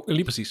Milwaukee? Jo,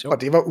 lige præcis. Jo.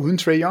 Og det var uden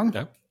Trae Young.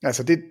 Ja.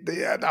 Altså der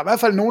er i hvert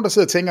fald nogen, der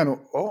sidder og tænker nu,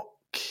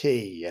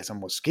 okay, altså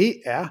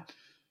måske er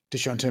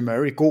DeJounte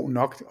Murray god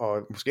nok,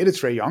 og måske er det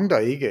Trae Young, der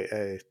ikke,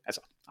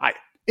 nej,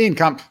 en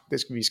kamp,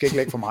 vi skal ikke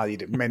lægge for meget i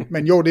det,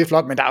 men jo, det er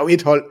flot, men der er jo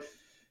et hold,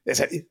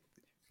 altså,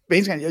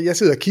 jeg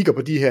sidder og kigger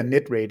på de her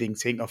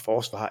net-rating ting, og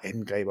forsvar,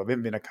 angreb, og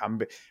hvem vinder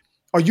kampe,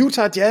 og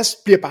Utah Jazz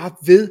bliver bare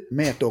ved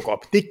med at dukke op.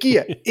 Det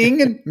giver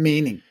ingen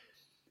mening.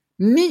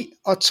 9-3,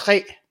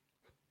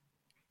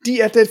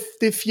 de er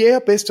det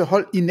 4. bedste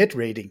hold i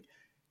net-rating.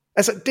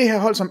 Altså det her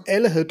hold, som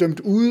alle havde dømt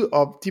ude,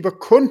 og de var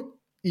kun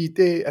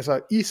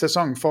i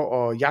sæsonen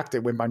for at jagte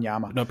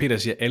Wembanyama. Når Peter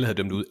siger, at alle havde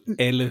dømt ud,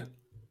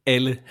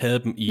 alle havde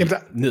dem i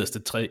nederste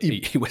 3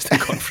 i Western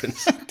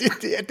Conference.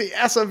 det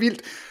er så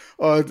vildt.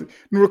 Og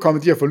nu er der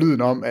kommet de her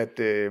forlyden om, at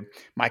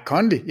Mike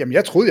Conley, jamen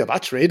jeg troede, jeg var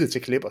traded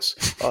til Clippers.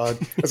 Og,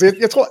 altså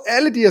jeg tror,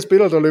 alle de her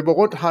spillere, der løber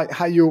rundt,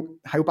 har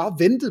jo bare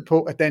ventet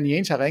på, at Danny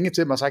Ainge har ringet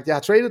til dem og sagt, jeg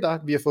har traded dig,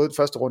 vi har fået et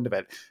første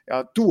rundevalg,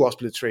 og du er også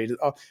blevet traded,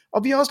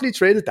 og vi har også lige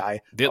traded dig.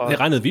 Det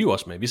regnede vi jo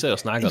også med. Vi sad og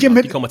snakkede om,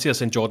 de kommer til at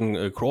sende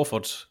Jordan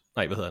Crawford,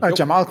 nej, hvad hedder han?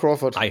 Jamal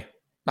Crawford. Nej,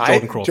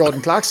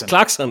 Jordan Clarkson.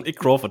 Clarkson, ikke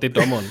Crawford, det er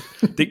dommeren.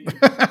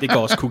 Det går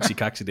også kuks i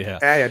kaks i det her.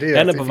 Ja, det er,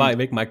 han er på vej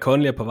væk, Mike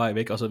Conley er på vej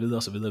væk, og så videre,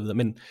 og så videre.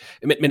 Men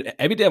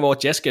er vi der, hvor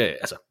Jazz skal,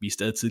 altså vi er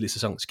stadig tidlig i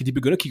sæsonen, skal de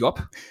begynde at kigge op?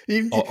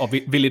 Og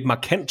vil et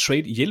markant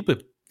trade hjælpe?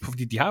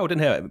 Fordi de har jo den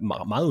her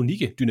meget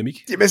unikke dynamik.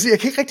 Jamen, altså, jeg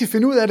kan ikke rigtig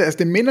finde ud af det. Altså,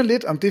 det minder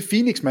lidt om det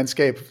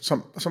Phoenix-mandskab,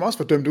 som også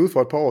var dømt ud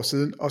for et par år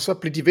siden, og så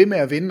blev de ved med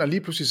at vinde, og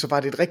lige pludselig så var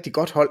det et rigtig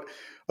godt hold.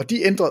 Og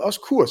de ændrede også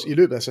kurs i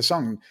løbet af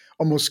sæsonen.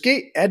 Og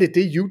måske er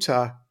det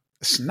Utah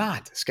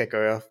snart skal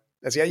gøre.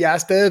 Altså jeg er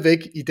stadigvæk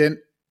i den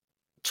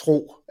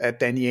tro,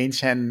 at Danny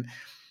Ainge,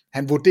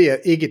 han vurderer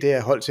ikke det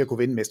her hold til at kunne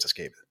vinde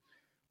mesterskabet.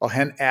 Og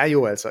han er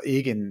jo altså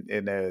ikke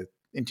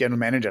en general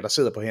manager, der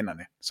sidder på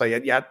hænderne. Så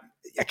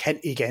jeg kan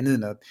ikke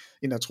andet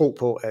end at tro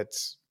på,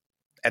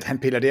 at han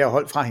piller det her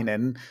hold fra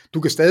hinanden.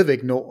 Du kan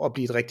stadigvæk nå at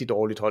blive et rigtig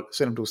dårligt hold,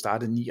 selvom du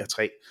startede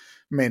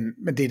 9-3. Men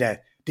det er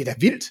da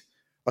vildt.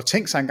 Og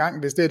tænk sig engang,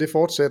 hvis det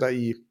fortsætter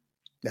i,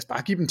 lad os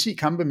bare give dem 10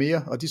 kampe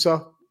mere, og de så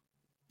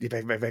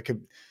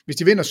hvis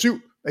de vinder 7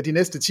 af de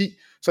næste 10,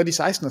 så er de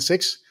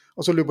 16-6,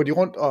 og så løber de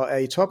rundt og er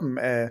i toppen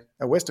af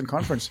Western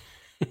Conference.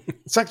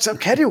 så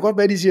kan det jo godt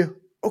være, at de siger,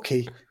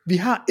 okay, vi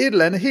har et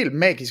eller andet helt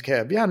magisk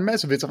her. Vi har en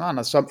masse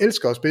veteraner, som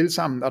elsker at spille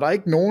sammen, og der er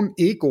ikke nogen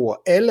egoer.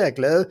 Alle er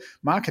glade.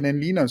 Markkanen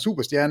ligner en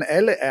superstjerne.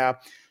 Alle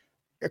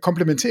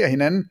komplementerer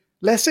hinanden.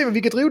 Lad os se, hvad vi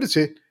kan drive det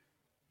til.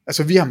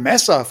 Altså, vi har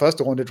masser af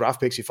første runde draft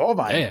picks i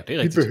forvejen. Ja, det er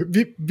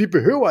rigtigt. Vi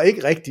behøver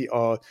ikke rigtigt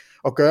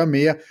at gøre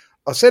mere.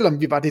 Og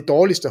selvom vi var det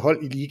dårligste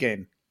hold i ligaen,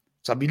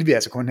 så ville vi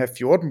altså kun have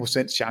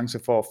 14% chance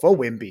for at få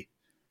Wemby.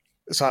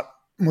 Så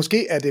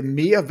måske er det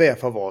mere værd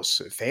for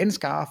vores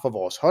fanskare, for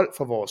vores hold,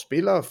 for vores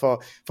spillere,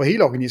 for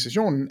hele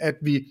organisationen, at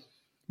vi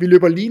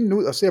løber linen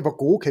ud og ser, hvor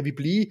gode kan vi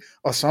blive.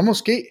 Og så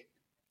måske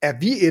er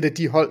vi et af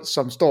de hold,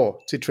 som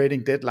står til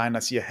trading deadline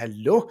og siger,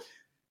 hallo,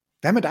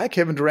 hvad med dig,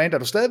 Kevin Durant? Er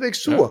du stadigvæk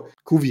sur? Ja.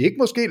 Kunne vi ikke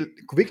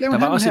lave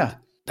en her?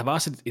 Der var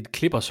også et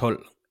Clippers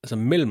hold, altså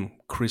mellem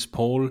Chris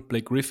Paul,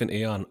 Blake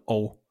Griffin-æren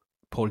og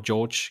Paul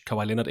George,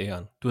 Kawhi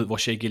Leonard-æren. Du ved, hvor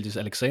Shai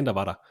Gilgeous-Alexander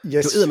var der. Yes.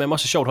 Det var eddermame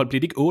også et sjovt hold.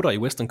 Blev det ikke 8'er i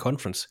Western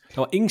Conference?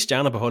 Der var ingen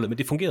stjerner på holdet, men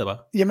det fungerede bare.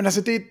 Jamen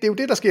altså, det er jo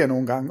det, der sker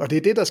nogle gange, og det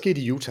er det, der sker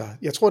i Utah.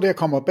 Jeg tror, det her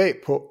kommer bag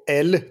på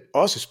alle,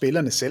 også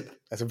spillerne selv.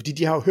 Altså, fordi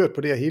de har jo hørt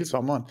på det her hele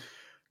sommeren.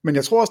 Men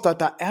jeg tror også,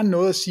 der er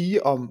noget at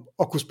sige om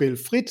at kunne spille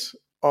frit,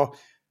 og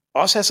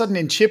også have sådan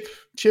en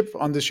chip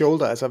on the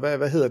shoulder. Altså,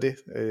 hvad hedder det?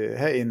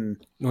 Have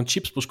nogle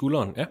chips på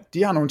skulderen, ja.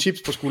 De har nogle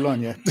chips på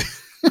skulderen, ja.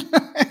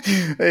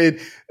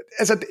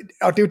 Altså,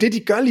 og det er jo det, de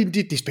gør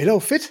lige. De spiller jo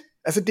fedt.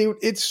 Altså, det er jo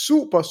et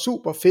super,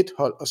 super fedt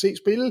hold at se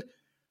spille.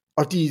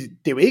 Og det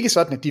er jo ikke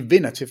sådan, at de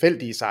vinder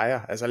tilfældige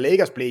sejre. Altså,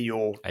 Lakers blev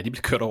jo... Ja, de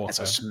blev kørt over.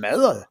 Altså,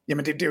 smadret.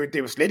 Jamen, det er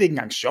jo slet ikke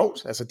engang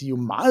sjovt. Altså, de er jo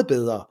meget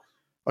bedre.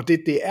 Og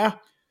det er...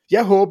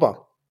 Jeg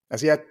håber...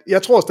 Altså,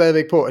 jeg tror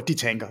stadigvæk på, at de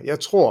tænker. Jeg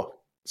tror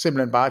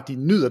simpelthen bare, at de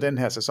nyder den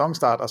her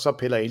sæsonstart, og så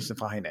piller ensen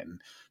fra hinanden.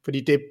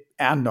 Fordi det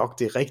er nok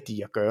det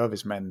rigtige at gøre,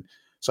 hvis man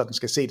sådan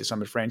skal se det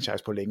som et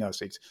franchise på længere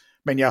sigt.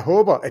 Men jeg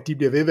håber, at de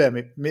bliver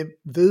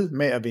ved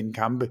med at vinde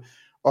kampe,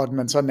 og at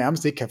man så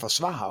nærmest ikke kan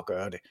forsvare at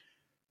gøre det.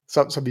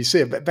 Så vi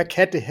ser, hvad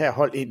kan det her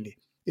hold egentlig?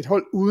 Et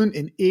hold uden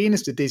en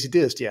eneste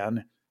decideret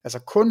stjerne. Altså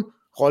kun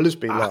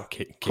rollespillere.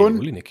 Kelly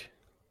Olynyk.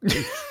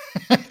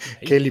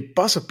 Kelly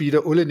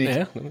Buzzer-beater Olynyk.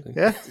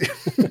 Ja.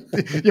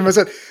 Jamen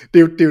så,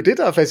 det er jo det,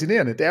 der er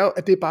fascinerende. Det er jo,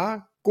 at det er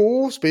bare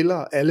gode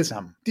spillere alle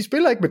sammen. De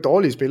spiller ikke med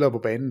dårlige spillere på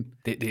banen.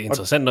 Det er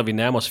interessant, når vi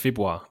nærmer os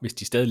februar, hvis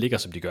de stadig ligger,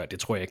 som de gør. Det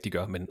tror jeg ikke, de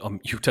gør, men om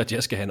Utah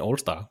Jazz skal have en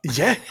all-star.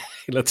 Ja,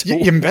 eller 2.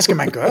 Jamen hvad skal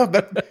man gøre?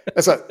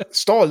 Altså,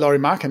 står Lauri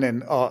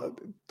Markkanen, og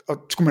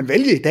skulle man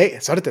vælge i dag,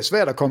 så er det da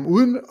svært at komme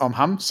uden om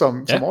ham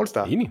som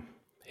all-star. Enig.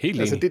 Helt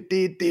altså,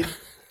 enig.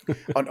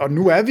 Og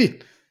nu er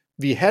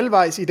vi er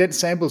halvvejs i den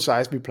sample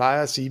size, vi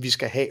plejer at sige, vi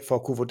skal have for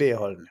at kunne vurdere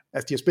holdene.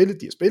 Altså, de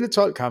har spillet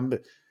 12 kampe.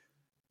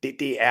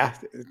 Det er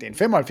en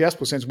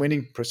 75%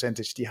 winning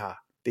percentage, de har.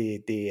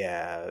 Det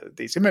er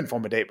simpelthen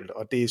formidabelt,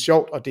 og det er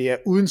sjovt, og det er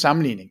uden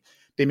sammenligning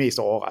det mest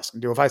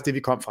overraskende. Det var faktisk det, vi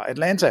kom fra.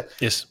 Atlanta,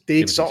 yes, det er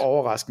ikke så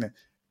overraskende.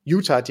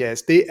 Utah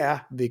Jazz, det er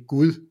ved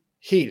Gud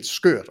helt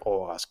skørt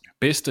overraskende.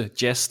 Bedste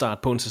Jazz-start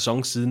på en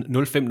sæson siden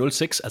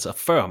 05-06, altså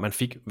før man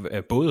fik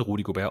både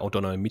Rudy Gobert og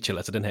Donovan Mitchell,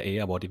 altså den her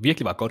æra, hvor det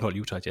virkelig var et godt hold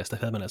Utah Jazz, der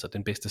havde man altså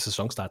den bedste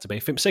sæsonstart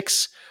tilbage i 5-6,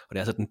 og det er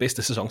altså den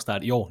bedste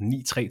sæsonstart i år,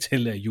 9-3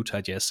 til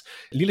Utah Jazz.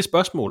 Et lille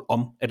spørgsmål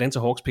om Atlanta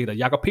Hawks, Peter.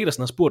 Jakob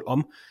Petersen har spurgt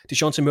om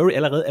DeJounte Murray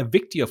allerede er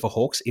vigtigere for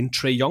Hawks end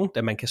Trae Young,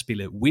 da man kan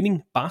spille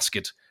winning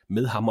basket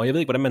med ham, og jeg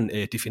ved ikke, hvordan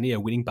man definerer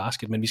winning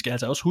basket, men vi skal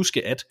altså også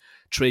huske, at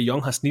Trae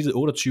Young har snittet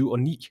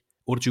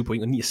 28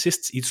 point og 9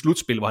 assists i et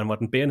slutspil, hvor han var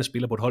den bærende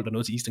spiller på et hold, der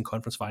nåede til Eastern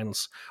Conference Finals.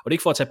 Og det er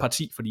ikke for at tage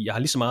parti, fordi jeg har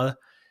lige så meget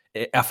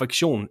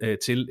affektion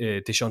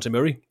til DeJounte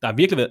Murray, der har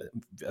virkelig været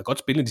godt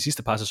spillet de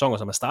sidste par sæsoner,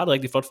 som har startet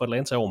rigtig flot for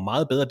Atlanta over,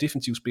 meget bedre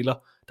defensiv spiller,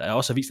 der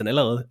også har vist, at han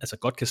allerede altså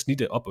godt kan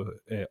snitte op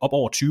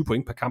over 20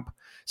 point per kamp.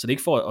 Så det er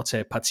ikke for at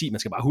tage parti, man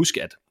skal bare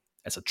huske, at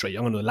altså Trae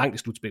Young er nået langt i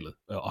slutspillet,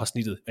 og har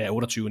snittet af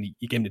 28-9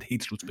 igennem et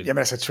helt slutspil. Jamen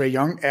altså, Trae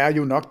Young er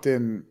jo nok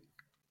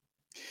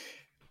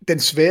den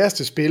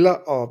sværeste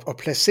spiller at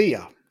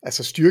placere,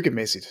 altså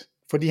styrkemæssigt,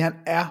 fordi han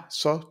er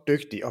så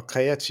dygtig og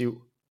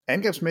kreativ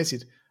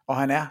angrebsmæssigt, og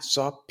han er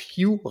så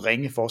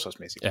pivringe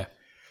forsvarsmæssigt. Ja.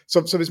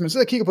 Så hvis man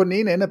sidder og kigger på den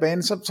ene ende af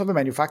banen, så vil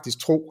man jo faktisk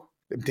tro,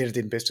 at det er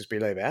den bedste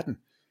spiller i verden.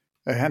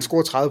 Han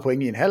scorer 30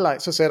 point i en halvleg,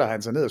 så sætter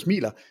han sig ned og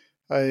smiler,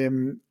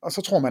 og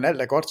så tror man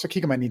alt er godt, så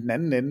kigger man i den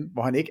anden ende,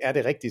 hvor han ikke er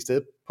det rigtige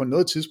sted på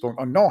noget tidspunkt,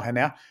 og når han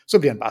er, så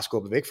bliver han bare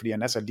skubbet væk, fordi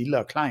han er så lille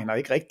og klein, og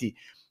ikke rigtig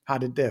har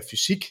den der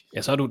fysik.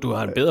 Ja, så du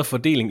har en bedre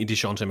fordeling i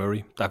DeJounte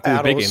Murray, der er god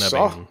i begge ender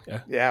af banen.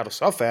 Ja, er du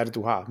så færdig,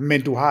 du har.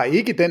 Men du har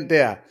ikke den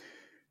der,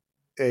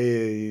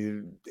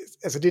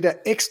 altså det der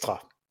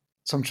ekstra,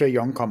 som Trae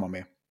Young kommer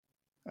med.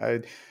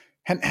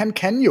 Han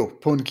kan jo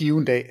på en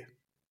given dag,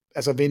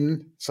 altså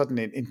vinde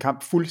sådan en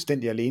kamp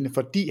fuldstændig alene,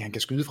 fordi han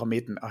kan skyde fra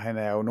midten, og han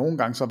er jo nogle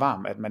gange så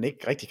varm, at man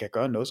ikke rigtig kan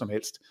gøre noget som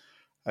helst.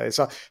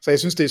 Så jeg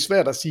synes, det er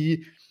svært at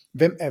sige,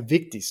 hvem er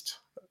vigtigst.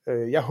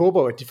 Jeg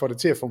håber, at de får det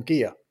til at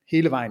fungere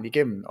hele vejen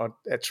igennem, og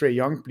at Trae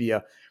Young bliver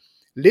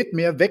lidt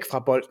mere væk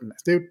fra bolden.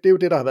 Altså, det er jo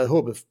det, der har været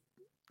håbet,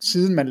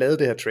 siden man lavede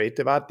det her trade.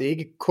 Det var, at det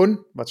ikke kun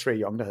var Trae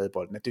Young, der havde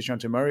bolden, at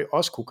DeJounte Murray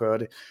også kunne gøre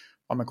det,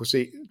 og man kunne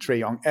se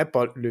Trae Young af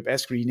bold, løb af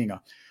screeninger,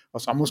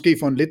 og så måske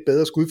få en lidt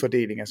bedre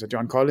skudfordeling, altså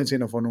John Collins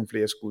ind og få nogle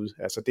flere skud.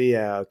 Altså det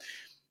er,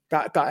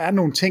 der er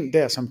nogle ting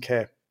der, som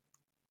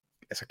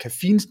kan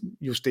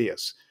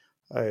finjusteres.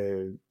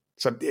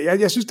 Så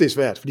jeg synes, det er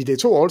svært, fordi det er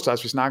 2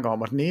 All-Stars, vi snakker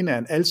om, og den ene er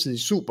en altid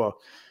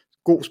super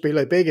god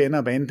spiller i begge ender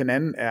af banen, den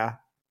anden er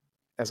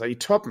altså i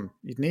toppen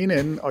i den ene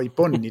ende, og i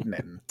bunden i den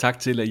anden. Tak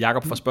til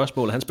Jakob for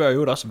spørgsmålet. Han spørger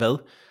jo også, hvad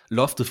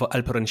loftet for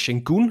Alperen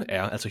Şengün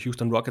er, altså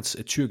Houston Rockets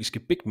tyrkiske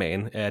big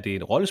man. Er det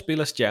en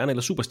rollespiller, stjerne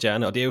eller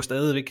superstjerne? Og det er jo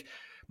stadigvæk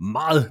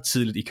meget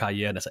tidligt i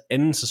karrieren, altså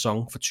anden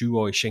sæson for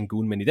 20-årig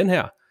Şengün, men i den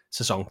her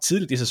sæson,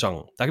 tidligt i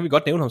sæsonen, der kan vi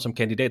godt nævne ham som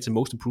kandidat til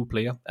Most Improved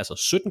Player, altså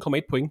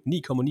 17,1 point, 9,9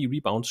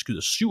 rebounds,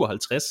 skyder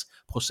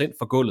 57%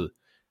 for gulvet.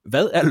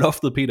 Hvad er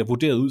loftet, Peter,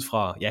 vurderet ud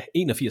fra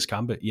 81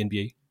 kampe i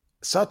NBA?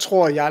 Så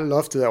tror jeg,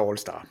 loftet er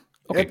All-Star.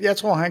 Okay. Jeg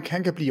tror,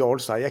 han kan blive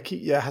All-Star.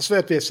 Jeg har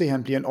svært ved at se, at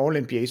han bliver en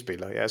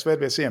All-NBA-spiller. Jeg har svært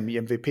ved at se ham i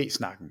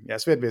MVP-snakken. Jeg har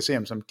svært ved at se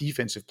ham som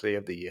Defensive Player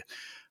of the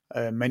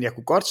Year. Men jeg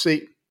kunne godt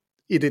se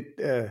i det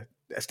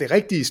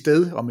rigtige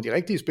sted, og med de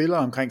rigtige spillere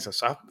omkring sig,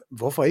 så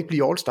hvorfor ikke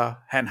blive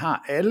All-Star? Han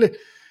har alle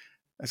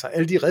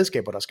de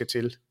redskaber, der skal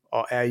til,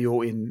 og er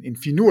jo en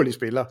finurlig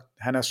spiller.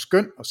 Han er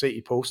skøn at se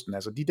i posten.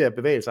 Altså de der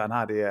bevægelser, han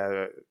har, det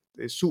er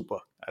super.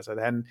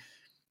 Altså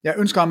jeg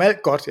ønsker ham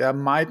alt godt. Jeg er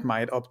meget,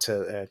 meget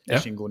optaget af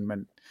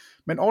Şengün,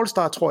 men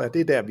All-Star tror jeg,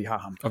 det er der, vi har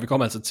ham. Og vi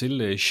kommer altså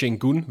til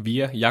Şengün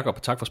via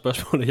Jakob. Tak for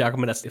spørgsmålet, Jakob.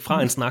 Men altså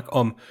fra en snak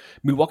om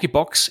Milwaukee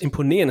Bucks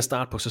imponerende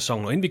start på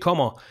sæsonen. Og inden vi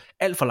kommer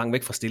alt for langt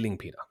væk fra stillingen,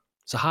 Peter,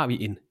 så har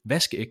vi en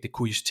vaskeægte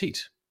kuriositet.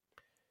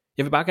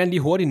 Jeg vil bare gerne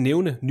lige hurtigt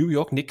nævne New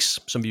York Knicks,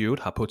 som vi i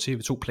øvrigt har på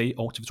TV2 Play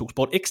og TV2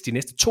 Sport X de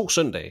næste 2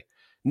 søndage.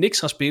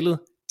 Knicks har spillet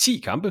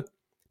 10 kampe.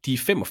 De er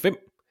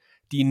 5-5.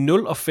 De er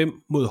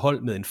 0-5 mod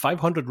hold med en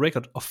 500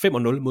 record, og 5-0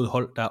 mod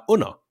hold, der er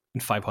under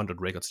en 500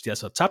 record. De har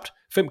altså tabt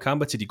 5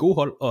 kampe til de gode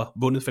hold, og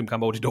vundet 5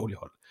 kampe over de dårlige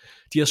hold.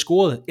 De har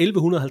scoret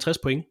 1150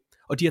 point,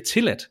 og de har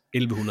tilladt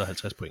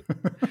 1150 point.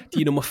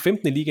 De er nummer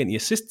 15 i ligaen i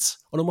assists,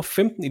 og nummer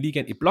 15 i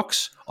ligaen i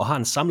blocks, og har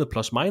en samlet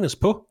plus-minus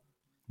på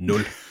 0.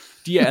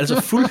 De er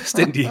altså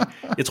fuldstændig,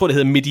 jeg tror det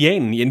hedder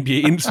medianen i NBA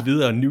indtil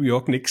videre, New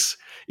York Knicks.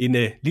 En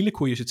lille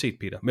kuriositet,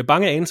 Peter. Med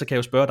bange anelser kan jeg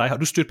jo spørge dig, har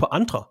du stødt på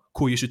andre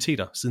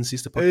kuriositeter siden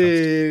sidste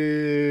podcast?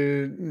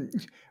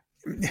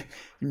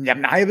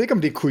 Jamen nej, jeg ved ikke,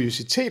 om det er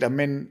kuriositeter,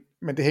 men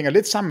det hænger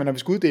lidt sammen med, når vi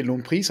skal uddele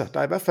nogle priser. Der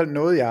er i hvert fald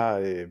noget,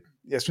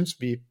 jeg synes,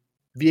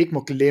 vi ikke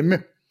må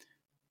glemme.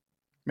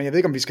 Men jeg ved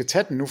ikke, om vi skal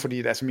tage den nu,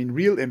 fordi altså min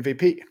Real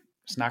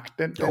MVP-snak,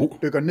 den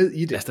dykker ned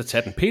i det. Lad os da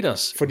tage den.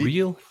 Peters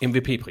Real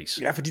MVP-pris.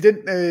 Ja, fordi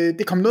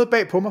det kom noget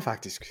bag på mig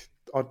faktisk.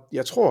 Og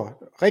jeg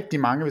tror rigtig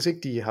mange, hvis ikke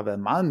de har været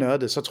meget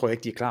nørdede, så tror jeg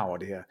ikke, de er klar over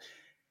det her.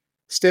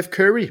 Steph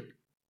Curry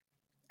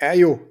er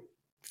jo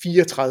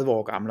 34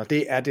 år gammel, og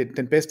det er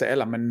den bedste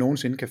alder, man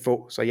nogensinde kan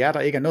få. Så jer, der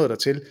ikke er nået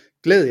dertil,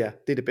 glæd jer,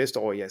 det er det bedste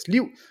år i jeres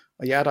liv,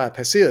 og jer, der er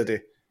passeret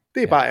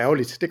det er bare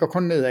ærgerligt. Det går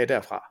kun nedad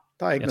derfra.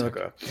 Der er ikke noget at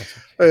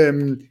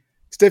gøre.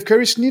 Steph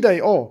Curry snitter i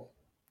år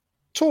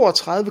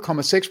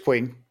 32,6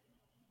 point.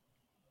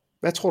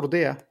 Hvad tror du,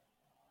 det er?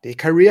 Det er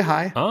career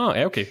high.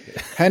 Ja, okay.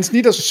 Han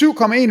snitter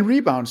 7,1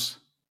 rebounds.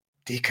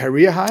 Det er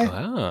career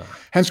high.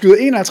 Han skyder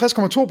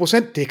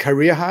 51,2%. Det er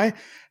career high.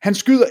 Han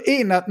skyder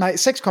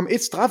 6,1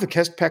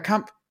 straffekast per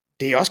kamp.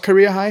 Det er også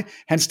career high.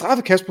 Hans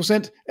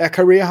straffekastprocent er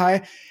career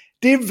high.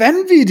 Det er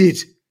vanvittigt.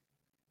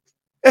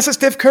 Altså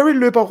Steph Curry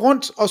løber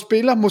rundt og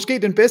spiller måske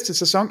den bedste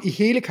sæson i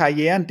hele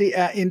karrieren. Det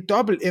er en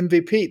dobbelt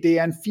MVP. Det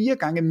er en 4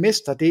 gange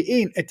mester. Det er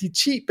en af de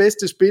 10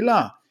 bedste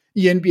spillere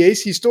i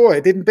NBA's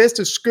historie. Det er den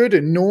bedste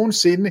skytte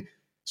nogensinde,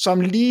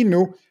 som lige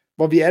nu,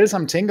 hvor vi alle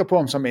sammen tænker på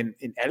ham som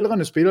en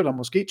aldrende spiller, der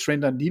måske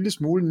trender en lille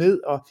smule ned,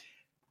 og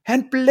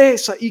han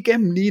blæser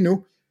igennem lige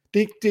nu.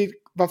 Det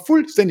var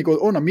fuldstændig gået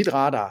under mit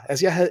radar.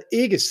 Altså jeg havde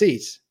ikke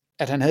set,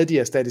 at han havde de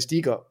her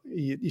statistikker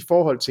i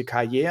forhold til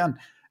karrieren,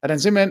 at han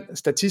simpelthen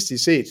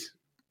statistisk set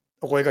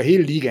rykker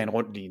hele ligaen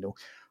rundt lige nu.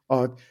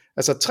 Og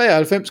altså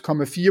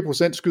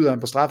 93,4% skyder han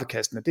på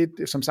straffekastene.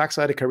 Det, som sagt,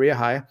 så er det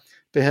career high.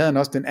 Det havde han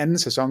også den anden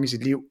sæson i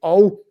sit liv.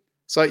 Og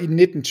så i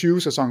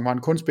 1920-sæsonen, hvor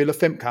han kun spiller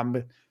 5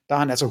 kampe, der har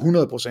han altså 100%.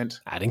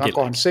 Der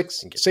går han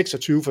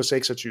 26 for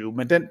 26,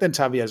 men den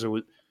tager vi altså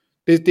ud.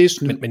 Det er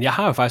snyd. Men jeg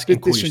har jo faktisk en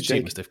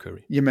kuriositet med Steph Curry.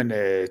 Jamen,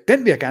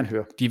 den vil jeg gerne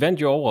høre. De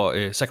vandt jo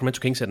over Sacramento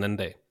Kings den anden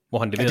dag, hvor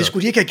han leverede. Ja, det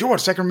skulle de ikke have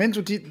gjort.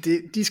 Sacramento,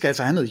 de skal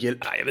altså have noget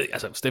hjælp. Nej, jeg ved,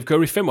 altså Steph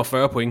Curry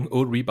 45 point,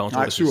 8 rebounds.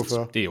 Nej,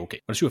 47. Det er okay.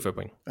 Var det 47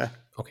 point? Ja.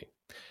 Okay.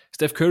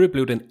 Steph Curry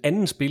blev den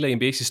anden spiller i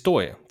NBA's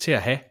historie til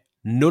at have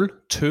 0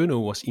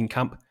 turnovers i en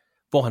kamp,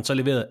 hvor han så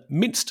leverede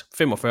mindst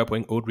 45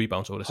 point, 8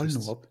 rebounds, 8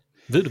 assists. Hold nu op.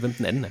 Ved du, hvem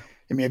den anden er?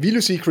 Jamen, jeg vil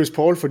jo sige Chris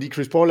Paul, fordi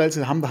Chris Paul er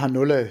altid ham, der har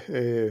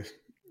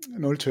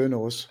 0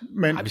 turnovers.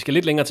 Men vi skal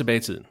lidt længere tilbage i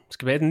tiden.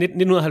 Skal vi have den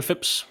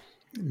 1990?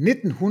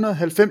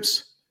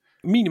 1990?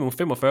 Minimum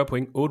 45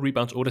 point, 8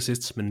 rebounds, 8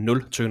 assists, med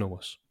 0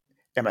 turnovers.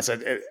 Jamen altså,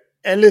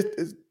 alle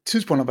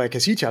tidspunkter, hvor jeg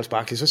kan sige Charles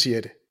Barkley, så siger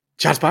jeg det.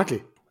 Charles Barkley.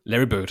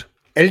 Larry Bird.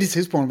 Alle de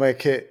tidspunkter, hvor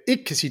jeg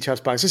ikke kan sige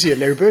Charles Barkley, så siger jeg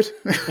Larry Bird.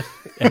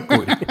 Ja,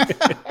 god idé.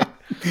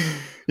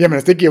 Jamen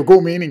altså, det giver jo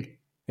god mening.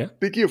 Ja.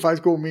 Det giver jo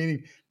faktisk god mening.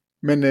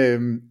 Men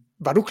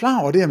var du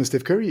klar over det her med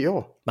Steph Curry i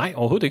år? Nej,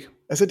 overhovedet ikke.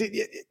 Altså,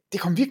 det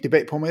kom virkelig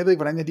bag på mig. Jeg ved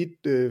ikke, hvordan jeg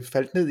lige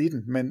faldt ned i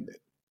den, men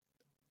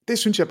det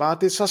synes jeg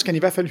bare, så skal han i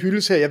hvert fald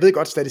hyldes her. Jeg ved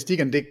godt,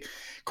 statistikkerne, det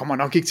kommer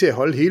nok ikke til at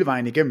holde hele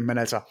vejen igennem, men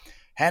altså,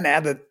 han er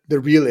the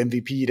real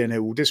MVP i den her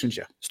uge, det synes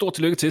jeg. Stort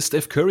tillykke til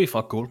Steph Curry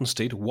fra Golden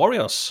State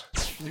Warriors.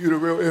 You're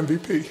the real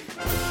MVP.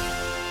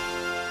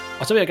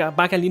 Og så vil jeg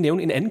bare gerne lige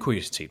nævne en anden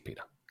kuriositet,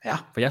 Peter. Ja.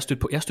 For jeg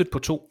er stødt på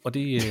 2, og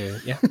det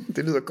ja.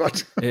 Det lyder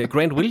godt.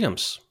 Grant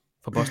Williams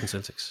fra Boston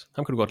Celtics.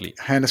 Ham kan du godt lide.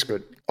 Han er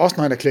skøn. Også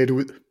når han er klædt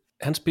ud.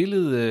 Han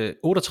spillede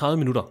 38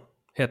 minutter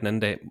her den anden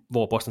dag,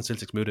 hvor Boston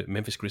Celtics mødte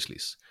Memphis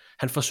Grizzlies.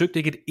 Han forsøgte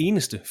ikke et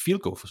eneste field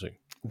goal forsøg.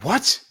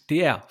 What?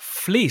 Det er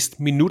flest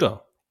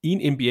minutter i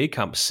en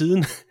NBA-kamp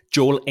siden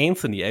Joel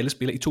Anthony alle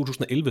spiller i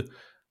 2011.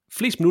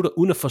 Flest minutter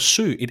uden at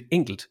forsøge et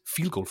enkelt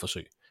field goal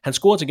forsøg. Han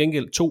scorede til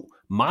gengæld 2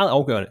 meget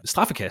afgørende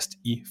straffekast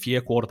i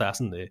fjerde kvartal, der er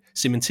sådan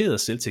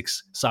cementeret Celtics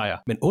sejr,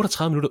 men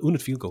 38 minutter uden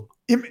et field goal.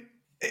 Jamen,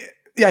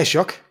 jeg er i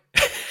chok.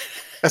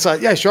 Altså,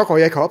 jeg er i chok over,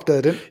 at jeg ikke har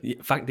opdaget den. Ja,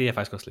 det er jeg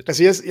faktisk også lidt.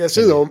 Altså, jeg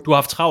sidder over... Du har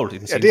haft travlt i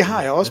den seneste. Ja, det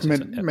har jeg også,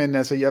 men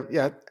altså,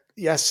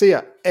 jeg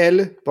ser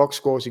alle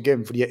boxscores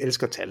igennem, fordi jeg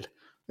elsker tal.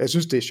 Jeg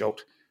synes, det er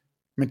sjovt.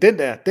 Men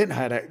den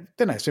har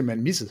jeg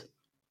simpelthen misset.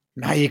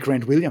 Nej,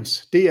 Grant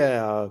Williams. Det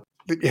er...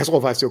 Jeg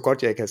tror faktisk, det var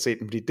godt, jeg ikke havde set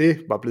den, fordi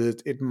det var blevet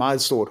et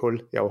meget stort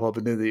hul, jeg var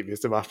hoppet ned i, hvis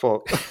det var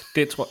for...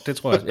 det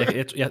tror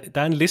jeg.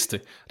 Der er en liste.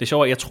 Det er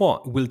sjovt, jeg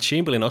tror, Will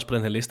Chamberlain også på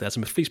den her liste, altså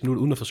med flest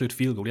minutter uden at forsøge et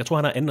field goal. Jeg tror,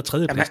 han er anden og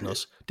tredje pladsen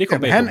også. Det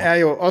han er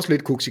jo også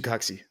lidt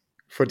kuksikaksi,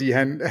 fordi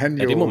han jo...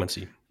 Ja, det må man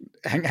sige.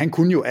 Han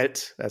kunne jo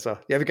alt. Altså,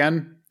 jeg vil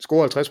gerne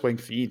score 50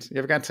 point, fint.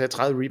 Jeg vil gerne tage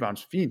 30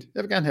 rebounds, fint.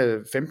 Jeg vil gerne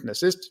have 15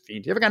 assists,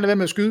 fint. Jeg vil gerne lade være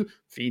med at skyde,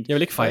 fint. Jeg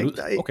vil ikke fejle ud.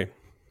 Okay.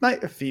 Nej,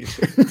 fint.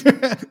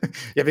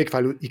 Jeg vil ikke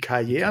falde ud i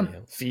karrieren.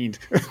 Fint.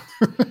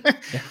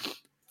 Ja.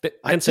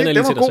 Den sender jeg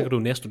lige til dig, så kan du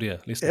nærstudere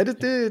listen.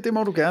 Ja, det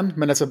må du gerne.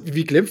 Men altså,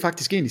 vi glemte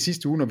faktisk en i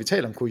sidste uge, når vi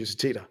taler om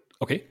kuriositeter.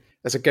 Okay.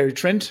 Altså, Gary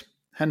Trent,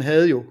 han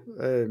havde jo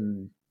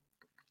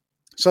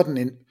sådan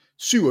en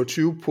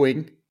 27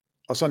 point,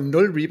 og så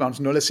 0 rebounds,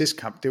 0 assist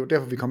kamp. Det er jo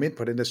derfor, vi kom ind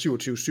på den der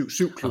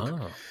 27-7 klub.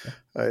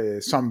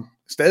 Som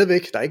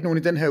stadigvæk, der er ikke nogen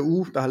i den her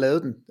uge, der har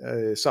lavet den.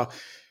 Så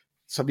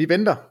Så vi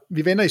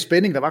venter i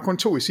spænding. Der var kun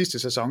 2 i sidste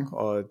sæson,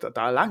 og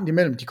der er langt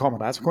imellem, de kommer.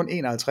 Der er altså kun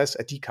 51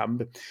 af de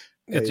kampe.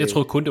 Jeg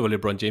troede kun, det var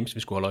LeBron James, vi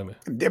skulle holde øje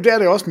med. Det er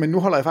det også, men nu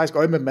holder jeg faktisk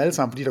øje med dem alle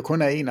sammen, fordi der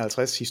kun er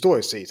 51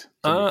 historisk set. Så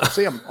vi får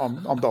se,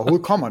 om der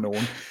overhovedet kommer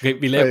nogen. Okay,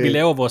 vi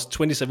laver vores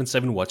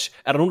 27-7 watch.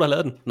 Er der nogen, der har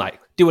lavet den? Nej,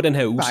 det var den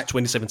her uges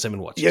 27-7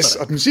 watch. Yes,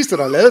 og den sidste,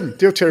 der har lavet den,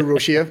 det var Terry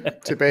Rozier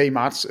tilbage i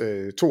marts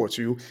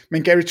 22.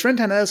 Men Gary Trent,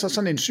 han havde altså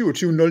sådan en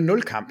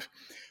 27-0-0 kamp.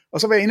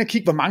 Og så var jeg inde og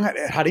kigge, hvor mange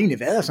har det egentlig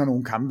været af sådan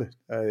nogle kampe.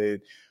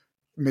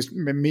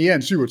 Med mere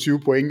end 27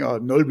 point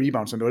og 0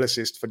 rebounds og 0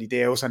 assist, fordi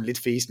det er jo sådan lidt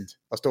fæsent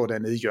at stå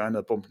dernede i hjørnet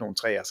og bumpe nogle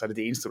træer, så er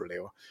det eneste, du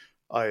laver.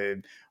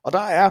 Og der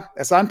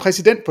er en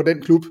præsident på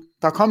den klub.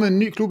 Der er kommet en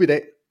ny klub i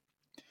dag.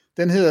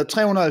 Den hedder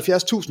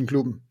 370.000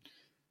 klubben.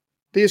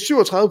 Det er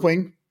 37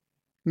 point,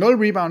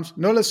 0 rebounds,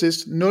 0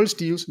 assists, 0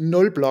 steals,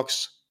 0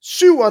 blocks.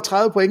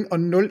 37 point og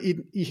 0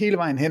 i hele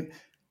vejen hen.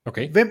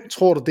 Okay. Hvem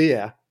tror du det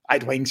er? Ej,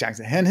 du har ingen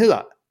chance.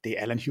 Det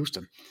er Allan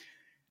Houston.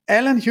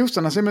 Allan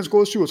Houston har simpelthen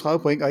scoret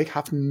 37 point og ikke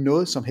haft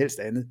noget som helst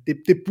andet.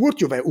 Det burde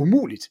jo være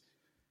umuligt.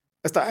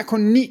 Altså, der er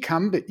kun 9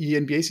 kampe i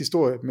NBA's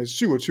historie med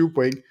 27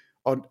 point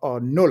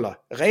og nuller.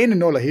 Rene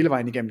nuller hele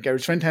vejen igennem. Gary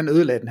Trent, han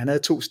ødelagde den. Han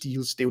havde 2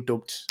 steals. Det er jo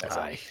dumt. Altså.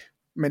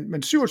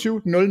 Men 27,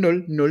 0-0, 0-0.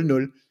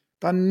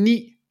 Der er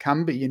 9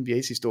 kampe i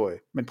NBA's historie.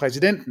 Men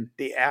præsidenten,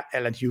 det er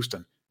Allan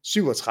Houston.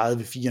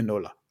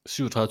 37-4-0.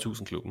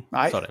 37.000 klubben.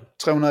 Nej,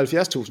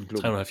 370.000 klubben.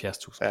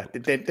 370.000.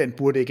 Ja, den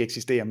burde ikke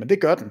eksistere, men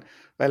det gør den.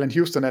 Allan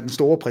Houston er den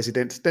store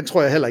præsident. Den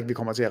tror jeg heller ikke, vi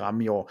kommer til at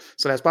ramme i år.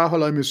 Så lad os bare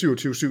holde øje med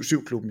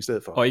 27-7 klubben i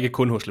stedet for. Og ikke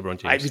kun hos LeBron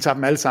James. Nej, vi tager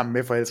dem alle sammen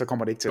med, for ellers så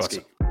kommer det ikke til at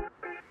ske.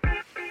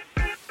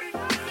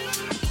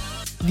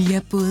 Vi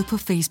er både på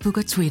Facebook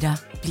og Twitter.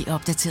 Bliv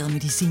opdateret med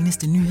de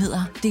seneste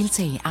nyheder,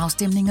 deltag i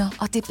afstemninger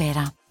og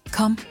debatter.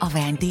 Kom og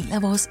vær en del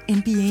af vores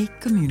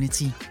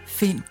NBA-community.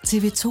 Find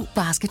TV2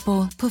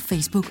 Basketball på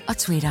Facebook og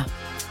Twitter.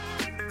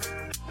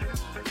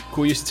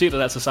 Kuriositeter,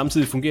 der altså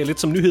samtidig fungerer lidt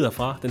som nyheder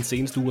fra den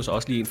seneste uge, og så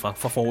også lige en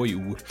fra forrige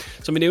uge.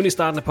 Som vi nævnte i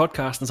starten af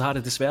podcasten, så har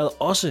det desværre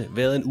også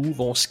været en uge,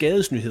 hvor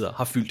skadesnyheder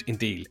har fyldt en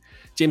del.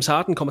 James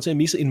Harden kommer til at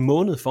misse en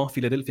måned for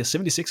Philadelphia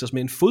 76ers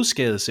med en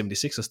fodskade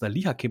 76ers, der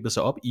lige har kæmpet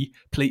sig op i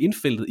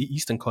play-in-feltet i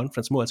Eastern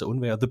Conference, må altså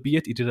undvære The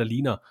Beard i det, der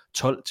ligner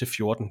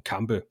 12-14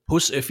 kampe.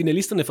 Hos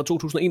finalisterne fra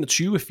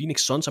 2021, Phoenix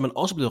Suns, er man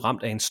også blevet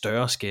ramt af en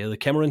større skade.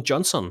 Cameron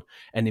Johnson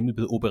er nemlig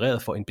blevet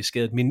opereret for en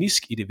beskadet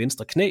menisk i det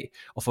venstre knæ,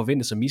 og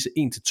forventes at misse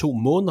 1-2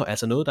 måneder,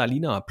 altså noget, der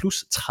ligner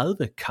plus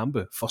 30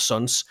 kampe for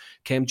Suns.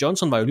 Cam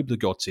Johnson var jo lige blevet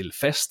gjort til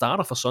fast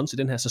starter for Suns i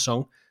den her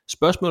sæson.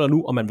 Spørgsmålet er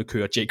nu, om man vil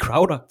køre Jay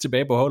Crowder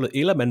tilbage på holdet,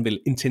 eller man vil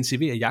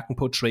intensivere jagten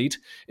på trade.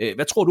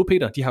 Hvad tror du,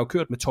 Peter? De har jo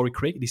kørt med Torrey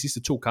Craig i de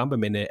sidste 2 kampe,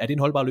 men er det en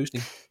holdbar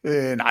løsning?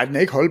 Nej, den er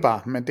ikke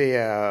holdbar, men det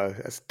er,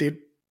 altså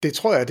det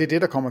tror jeg, det er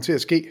det, der kommer til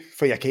at ske,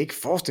 for jeg kan ikke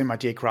forestille mig,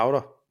 at Jay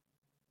Crowder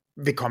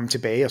vil komme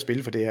tilbage og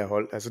spille for det her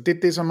hold. Altså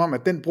det er som om,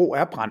 at den bro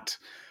er brændt,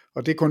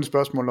 og det er kun et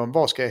spørgsmål om,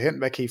 hvor skal jeg hen,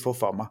 hvad kan I få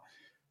for mig?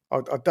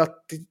 Og der,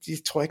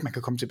 det tror jeg ikke, man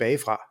kan komme tilbage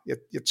fra.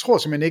 Jeg tror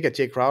simpelthen ikke, at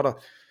Jay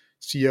Crowder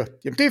siger,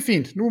 jamen det er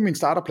fint, nu er min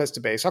starterplads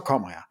tilbage, så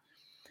kommer jeg.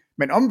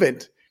 Men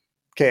omvendt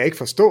kan jeg ikke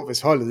forstå,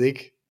 hvis holdet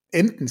ikke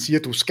enten siger,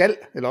 du skal,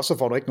 eller også så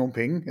får du ikke nogen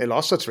penge, eller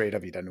også så trader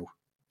vi dig nu.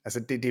 Altså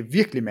det er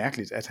virkelig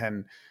mærkeligt,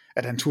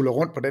 at han tuller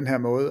rundt på den her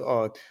måde,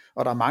 og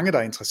der er mange, der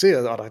er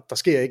interesseret, og der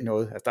sker ikke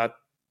noget. Altså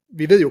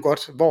vi ved jo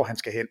godt, hvor han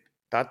skal hen.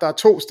 Der er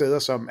 2 steder,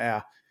 som er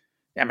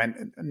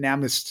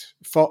nærmest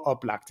for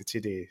oplagte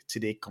til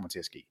det ikke kommer til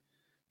at ske.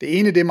 Det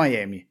ene, det er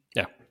Miami.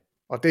 Ja.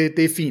 Og det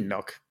er fint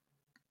nok.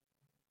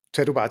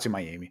 Tag du bare til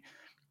Miami.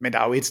 Men der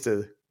er jo et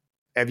sted,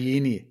 er vi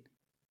enige,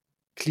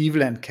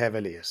 Cleveland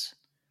Cavaliers.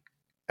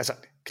 Altså,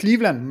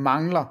 Cleveland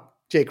mangler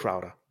Jay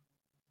Crowder.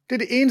 Det er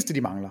det eneste,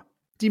 de mangler.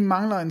 De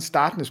mangler en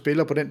startende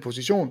spiller på den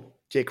position.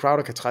 Jay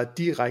Crowder kan træde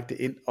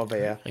direkte ind og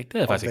være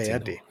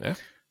det. Ja.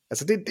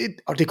 Altså,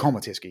 og det kommer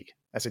til at ske.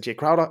 Altså, Jay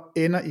Crowder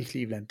ender i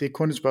Cleveland. Det er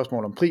kun et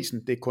spørgsmål om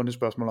prisen. Det er kun et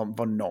spørgsmål om,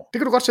 hvornår. Det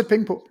kan du godt sætte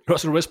penge på.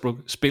 Russell Westbrook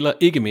spiller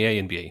ikke mere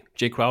i NBA.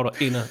 Jay Crowder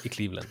ender i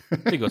Cleveland.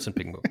 Det kan godt sætte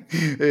penge på.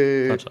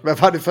 Hvad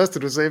var det første,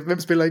 du sagde? Hvem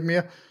spiller ikke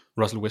mere?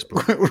 Russell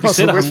Westbrook.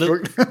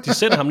 Westbrook. De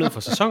sætter ham ned for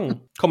sæsonen.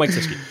 Kommer ikke til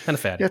at ske. Han er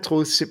færdig. Jeg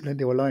troede simpelthen,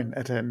 det var løgn,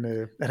 at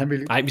han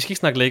ville... Nej, vi skal ikke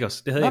snakke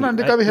Lakers. Det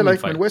gør vi heller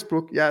ikke, men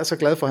Westbrook, jeg er så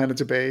glad for, at han er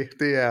tilbage.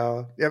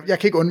 Jeg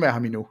kan ikke undvære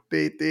ham endnu.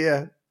 Det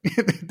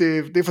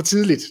er for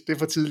tidligt. Det er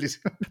for tidligt.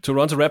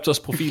 Toronto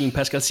Raptors-profilen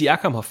Pascal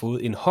Siakam har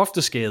fået en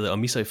hofteskade og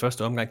misser i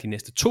første omgang de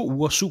næste 2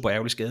 uger. Super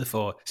ærgerlig skade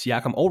for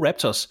Siakam og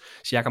Raptors.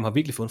 Siakam har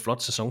virkelig fået en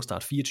flot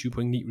sæsonstart. 24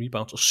 point, 9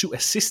 rebounds og 7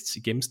 assists i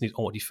gennemsnit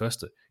over de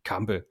første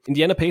kampe.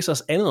 Indiana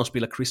Pacers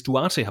andetårsspiller Chris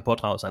Duarte har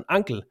pådraget sig en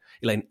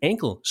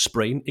ankle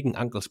sprain, ikke en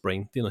ankle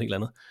sprain, det er noget helt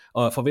andet,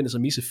 og forventes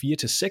at misse 4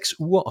 til 6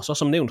 uger, og så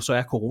som nævnt, så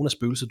er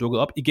coronaspøgelset dukket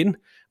op igen,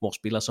 hvor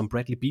spillere som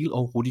Bradley Beal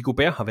og Rudy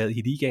Gobert har været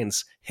i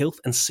ligaens Health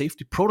and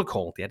Safety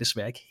Protocol. Det det er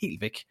desværre ikke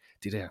helt væk,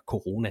 det der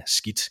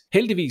corona-skidt.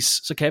 Heldigvis,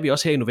 så kan vi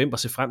også her i november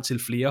se frem til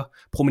flere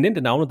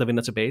prominente navne, der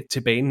vender tilbage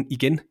til banen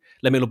igen.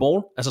 LaMelo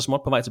Ball er så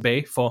småt på vej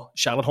tilbage for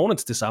Charlotte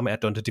Hornets. Det samme er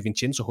Donte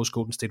DiVincenzo hos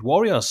Golden State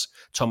Warriors.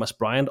 Thomas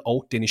Bryant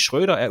og Dennis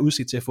Schröder er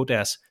udsigt til at få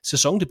deres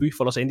sæsondebut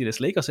for Los Angeles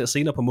Lakers her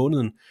senere på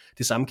måneden.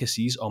 Det samme kan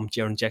siges om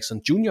Jaren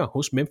Jackson Jr.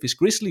 hos Memphis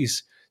Grizzlies.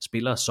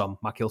 Spillere som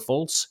Markelle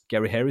Fultz,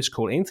 Gary Harris,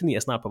 Cole Anthony er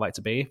snart på vej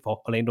tilbage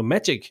for Orlando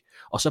Magic.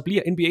 Og så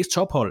bliver NBA's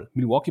tophold,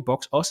 Milwaukee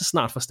Bucks, også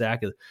snart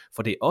forstærket,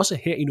 for det er også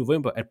her i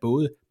november, at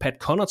både Pat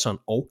Connaughton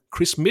og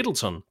Chris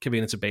Middleton kan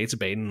vende tilbage til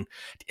banen.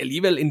 Det er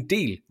alligevel en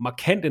del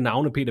markante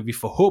navne, Peter, vi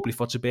forhåbentlig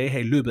får tilbage her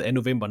i løbet af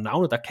november.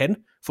 Navne, der kan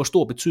få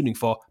stor betydning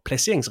for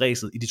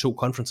placeringsræset i de to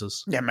conferences.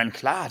 Jamen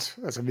klart,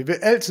 altså vi vil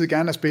altid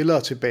gerne have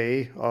spillere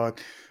tilbage,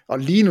 og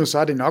lige nu så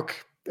er det nok,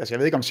 altså jeg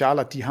ved ikke om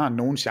Charlotte, de har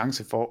nogen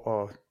chance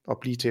for at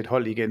blive til et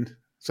hold igen,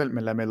 selv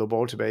med LaMelo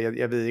Ball tilbage.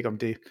 Jeg ved ikke,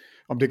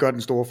 om det gør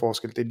den store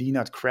forskel. Det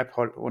ligner et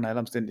crap-hold under alle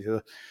omstændigheder.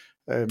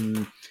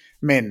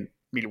 Men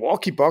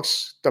Milwaukee Bucks,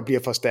 der bliver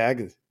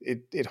forstærket.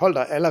 Et hold,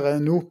 der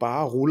allerede nu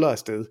bare ruller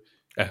afsted.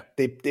 Ja.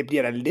 Det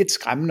bliver da lidt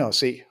skræmmende at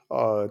se.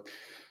 Og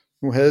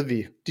nu havde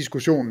vi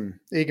diskussionen,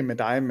 ikke med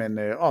dig, men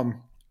om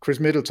Chris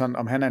Middleton,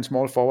 om han er en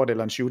small forward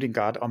eller en shooting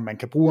guard, om man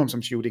kan bruge ham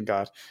som shooting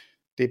guard.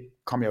 Det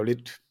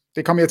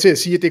kom jeg til at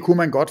sige, at det kunne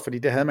man godt, fordi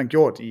det havde man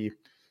gjort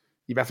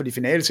i hvert fald i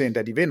finaleserien,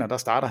 da de vinder, der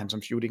starter han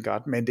som shooting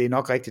guard, men det er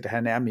nok rigtigt, at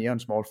han er mere en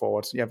small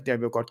forward.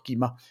 Jeg vil godt give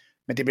mig.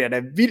 Men det bliver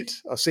da vildt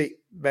at se,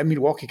 hvad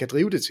Milwaukee kan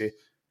drive det til.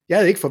 Jeg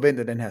havde ikke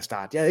forventet den her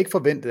start. Jeg havde ikke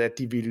forventet, at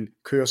de ville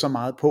køre så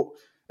meget på,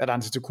 at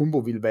Antetokounmpo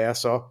ville være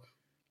så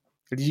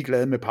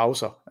ligeglade med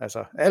pauser.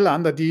 Altså, alle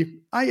andre,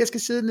 jeg skal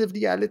sidde ned,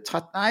 fordi jeg er lidt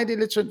træt. Nej, det er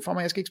lidt synd for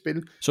mig, jeg skal ikke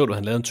spille. Så du,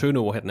 han lavede en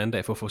turnover her den anden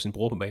dag for at få sin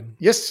bror på banen?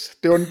 Yes,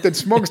 det var den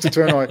smukkeste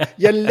turnover.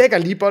 Jeg lægger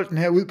lige bolden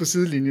her ud på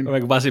sidelinjen. Og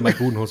man kan bare se Mike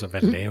Budenholzer,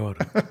 hvad laver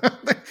du?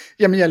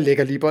 Jamen, jeg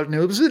lægger lige bolden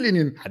her ud på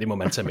sidelinjen. Ja, det må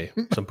man tage med,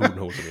 som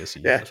Budenholzer vil jeg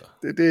sige. Ja, altså.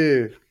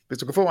 Hvis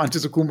du kan få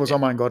Antetokounmpo, så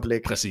må han godt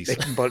lægge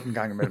en bold en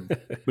gang imellem.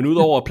 Men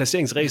udover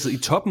placeringsræset i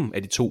toppen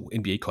af de to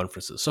NBA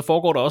conferences, så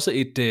foregår der også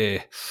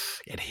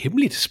et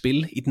hemmeligt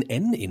spil i den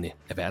anden ende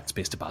af verdens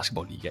bedste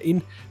basketballliga.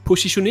 En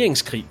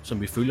positioneringskrig,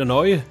 som vi følger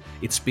nøje.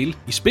 Et spil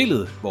i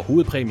spillet, hvor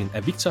hovedpræmien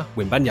er Victor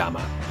Wembanyama.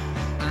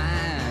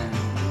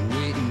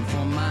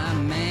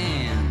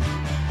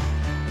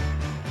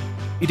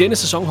 I denne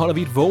sæson holder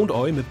vi et vågent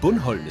øje med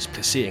bundholdenes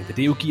placering, da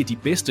det jo giver de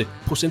bedste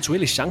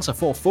procentuelle chancer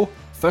for at få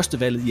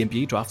førstevalget i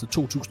NBA-draftet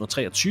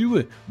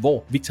 2023,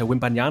 hvor Victor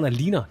Wembanyama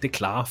ligner det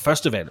klare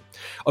førstevalg.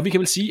 Og vi kan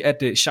vel sige,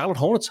 at Charlotte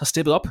Hornets har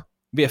steppet op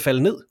ved at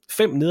falde ned.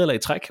 5 nederlag i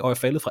træk og er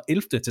faldet fra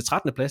 11. til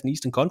 13. pladsen i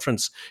Eastern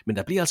Conference. Men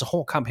der bliver altså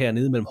hård kamp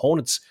hernede mellem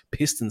Hornets,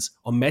 Pistons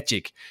og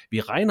Magic.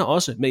 Vi regner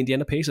også med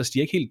Indiana Pacers. De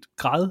er ikke helt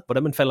grædet,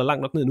 hvordan man falder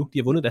langt nok ned nu. De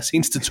har vundet deres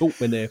seneste 2,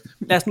 men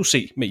lad os nu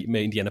se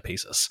med Indiana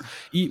Pacers.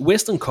 I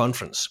Western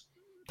Conference,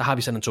 der har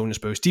vi San Antonio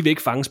Spurs. De vil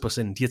ikke fanges på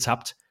senden. De har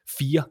tabt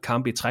 4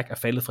 kampe i træk og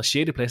faldet fra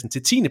 6. pladsen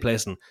til 10.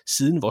 pladsen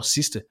siden vores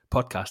sidste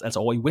podcast, altså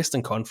over i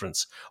Western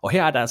Conference. Og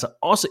her er der altså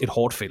også et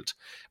hårdt felt.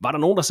 Var der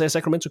nogen, der sagde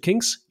Sacramento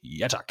Kings?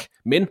 Ja tak.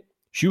 Men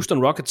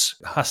Houston Rockets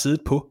har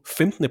siddet på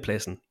 15.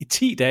 pladsen i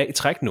 10 dage i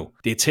træk nu.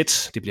 Det er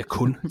tæt. Det bliver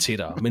kun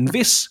tættere. Men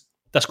hvis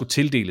der skulle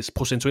tildeles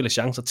procentuelle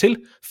chancer til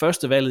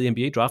førstevalget i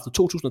NBA-draftet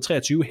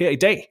 2023 her i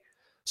dag,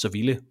 så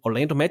ville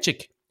Orlando Magic,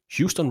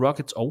 Houston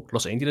Rockets og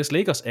Los Angeles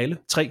Lakers alle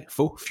 3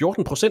 få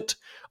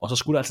 14%, og så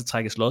skulle der altså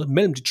trækkes lod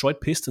mellem Detroit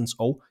Pistons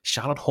og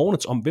Charlotte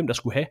Hornets om, hvem der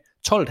skulle have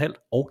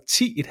 12,5 og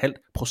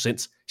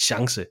 10,5%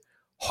 chance.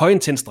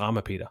 Højintens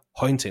drama, Peter.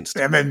 Højintens.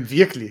 Jamen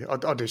virkelig,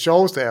 og det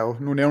sjoveste er jo,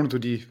 nu nævner du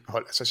de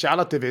hold, altså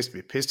Charlotte, det vidste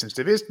vi, Pistons,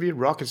 det vidste vi,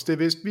 Rockets, det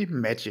vidste vi,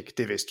 Magic,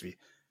 det vidste vi.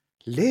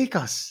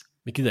 Lakers.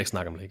 Vi gider ikke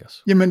snakke om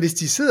Lakers. Jamen hvis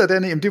de sidder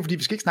dernede, jamen det er fordi,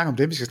 vi skal ikke snakke om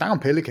dem, vi skal snakke om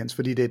Pelicans,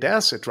 fordi det er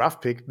deres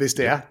draft pick, hvis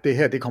det er det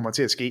her, det kommer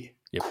til at ske.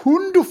 Yep.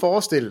 Kunne du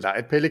forestille dig,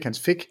 at Pelicans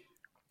fik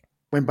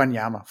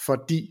Wembanyama,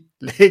 fordi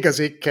Lakers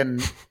ikke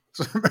kan...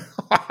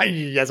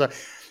 altså,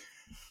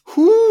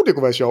 det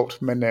kunne være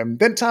sjovt, men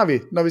den tager vi,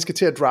 når vi skal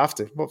til at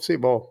drafte. Se,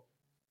 hvor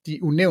de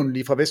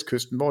unævnlige fra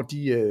Vestkysten, hvor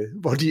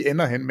de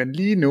ender hen. Men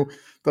lige nu,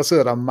 der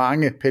sidder der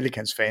mange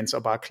Pelicans-fans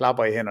og bare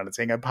klapper i hænderne og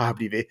tænker, bare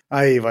bliv ved.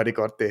 Ej, hvor er det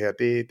godt det her.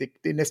 Det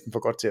er næsten for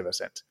godt til at være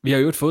sandt. Vi har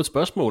jo fået et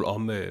spørgsmål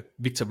om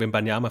Victor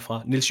Wembanyama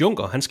fra Niels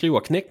Junker. Han skriver,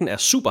 at knægten er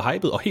super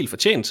hyped og helt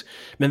fortjent.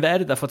 Men hvad er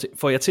det, der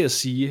får jer til at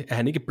sige, at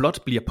han ikke blot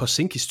bliver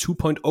Porzingis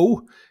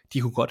 2.0?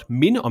 De kunne godt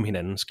minde om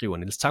hinanden, skriver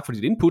Niels. Tak for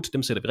dit input.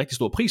 Dem sætter vi rigtig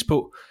stor pris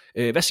på.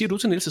 Hvad siger du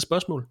til Niels'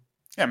 spørgsmål?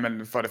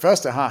 Jamen, for det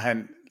første har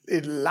han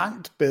et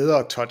langt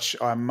bedre touch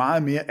og er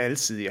meget mere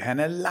alsidig. Han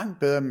er langt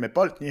bedre med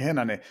bolden i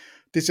hænderne.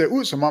 Det ser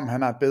ud som om,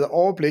 han har et bedre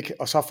overblik,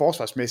 og så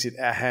forsvarsmæssigt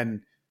er han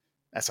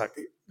altså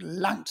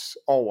langt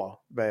over,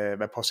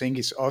 hvad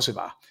Porzingis også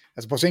var.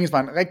 Altså Porzingis var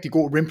en rigtig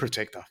god rim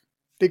protector.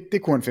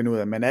 Det kunne han finde ud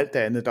af, men alt det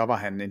andet, der var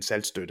han en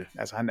saltstøtte.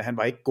 Altså han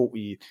var ikke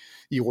god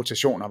i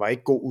rotationer, var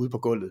ikke god ude på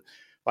gulvet,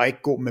 var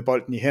ikke god med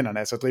bolden i hænderne,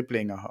 altså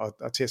driblinger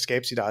og til at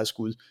skabe sit eget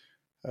skud.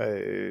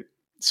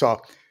 Så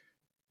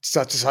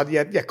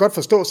jeg kan godt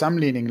forstå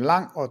sammenligningen,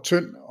 lang og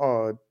tynd,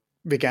 og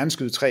vil gerne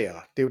skyde træer.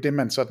 Det er jo det,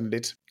 man sådan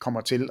lidt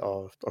kommer til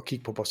at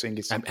kigge på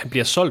Porzingis. Han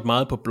bliver solgt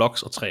meget på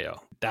blocks og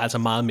træer. Der er altså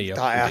meget mere.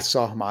 Der er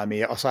så meget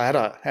mere, og så er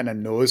der, han er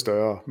noget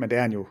større, men det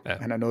er han jo. Ja.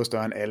 Han er noget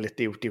større end alle.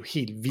 Det er jo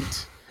helt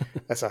vildt.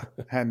 Altså,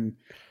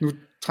 nu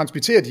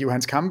transmitterer de jo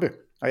hans kampe,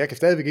 og jeg kan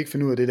stadigvæk ikke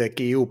finde ud af det der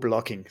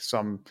geoblocking,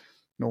 som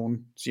nogen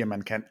siger,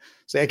 man kan.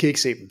 Så jeg kan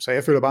ikke se dem. Så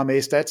jeg følger bare med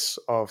i stats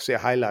og ser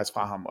highlights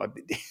fra ham. Og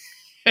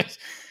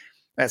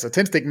altså,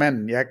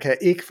 tændstikmanden, jeg kan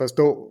ikke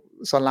forstå,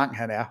 så lang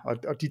han er,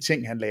 og de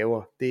ting, han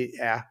laver, det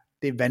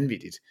er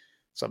vanvittigt.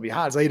 Så vi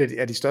har altså et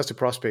af de største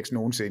prospects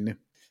nogensinde.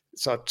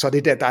 Så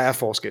det der er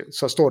forskel.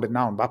 Så stort et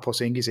navn var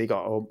Porzingis ikke,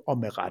 og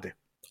med rette.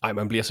 Ej,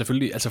 man bliver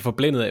selvfølgelig altså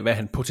forblændet af, hvad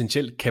han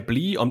potentielt kan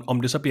blive.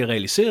 Om det så bliver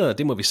realiseret,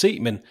 det må vi se,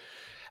 men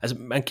altså,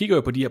 man kigger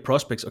jo på de her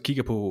prospects og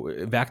kigger på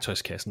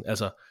værktøjskassen.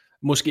 Altså,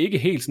 måske ikke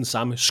helt sådan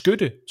samme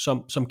skytte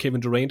som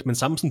Kevin Durant, men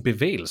samme sådan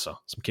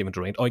bevægelser som Kevin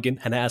Durant. Og igen,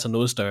 han er altså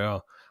noget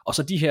større. Og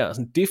så de her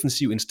sådan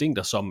defensive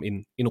instinkter som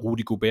en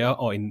Rudy Gobert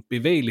og en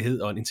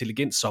bevægelighed og en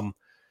intelligens som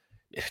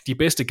de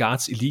bedste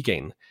guards i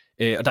ligaen.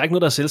 Og der er ikke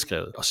noget, der er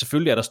selvskrevet. Og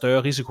selvfølgelig er der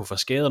større risiko for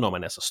skader, når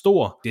man er så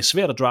stor. Det er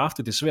svært at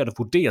drafte, det er svært at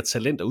vurdere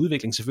talent og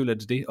udvikling,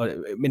 selvfølgelig er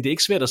det. Men det er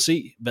ikke svært at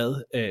se,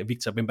 hvad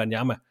Victor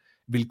Wembanyama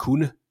vil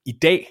kunne i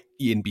dag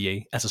i NBA,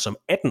 altså som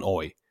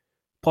 18-årig.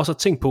 Prøv så at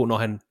tænke på, når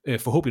han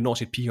forhåbentlig når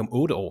sit peak om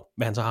 8 år,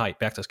 hvad han så har i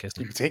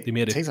værktøjskassen. Det er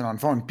mere det. Tænk sig, når han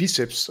får en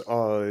biceps,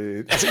 og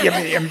altså,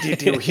 jamen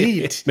det er jo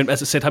helt... Men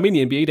altså, sæt ham ind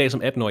i NBA i dag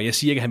som 18-årig. Jeg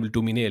siger ikke, at han vil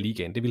dominere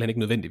ligaen. Det vil han ikke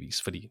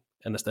nødvendigvis, fordi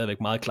han er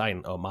stadigvæk meget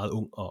klein og meget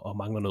ung og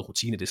mangler noget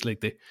rutine. Det er slet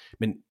ikke det.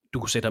 Men du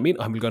kunne sætte ham ind,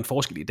 og han vil gøre en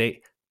forskel i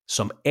dag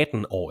som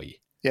 18-årig.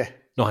 Ja.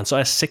 Når han så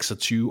er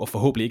 26 og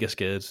forhåbentlig ikke er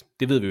skadet.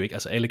 Det ved vi jo ikke.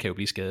 Altså, alle kan jo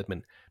blive skadet,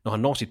 men når han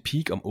når sit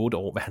peak om 8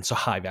 år, hvad han så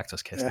har i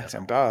værktøjskassen. Ja, altså,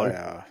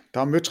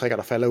 der er møtrikker,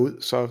 der falder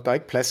ud, så der er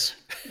ikke plads.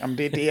 Jamen,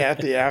 det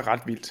er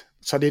ret vildt.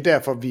 Så det er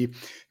derfor,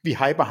 vi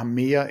hyper ham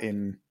mere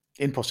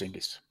end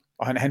Porzingis.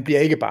 Og han bliver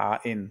ikke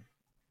bare en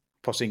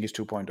Porzingis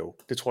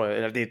 2.0. Det tror jeg,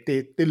 eller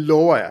det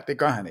lover jeg, det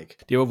gør han ikke.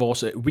 Det var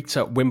vores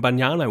Victor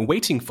Wembanyama,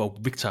 Waiting for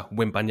Victor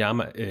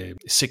Wembanyama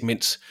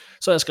segment.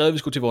 Så har jeg skrevet, at vi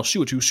skulle til vores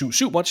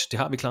 27-7 watch. Det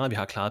har vi klaret. Vi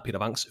har klaret Peter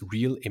Wangs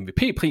Real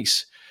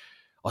MVP-pris.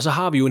 Og så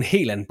har vi jo en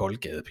helt anden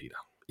boldgade, Peter.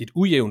 Et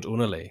ujævnt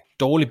underlag,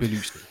 dårlig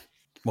belysning,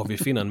 hvor vi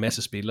finder en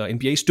masse spillere.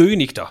 NBA's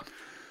døgenigter,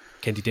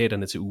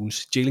 kandidaterne til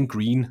ugens Jalen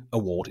Green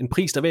Award. En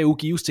pris, der hver uge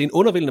gives til en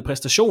undervældende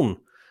præstation,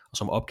 og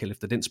som opkald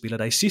efter den spiller,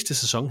 der i sidste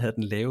sæson havde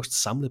den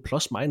lavest samlede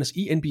plus-minus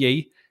i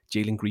NBA,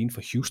 Jalen Green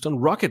for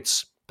Houston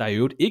Rockets, der i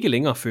øvrigt ikke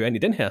længere fører ind i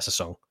den her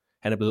sæson.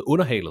 Han er blevet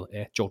underhalet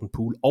af Jordan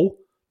Poole og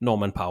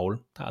Norman Powell,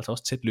 der er altså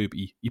også tæt løb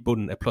i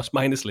bunden af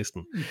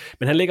plus-minus-listen.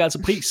 Men han lægger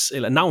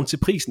altså navn til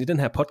prisen i den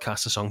her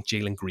podcast-sæson,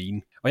 Jalen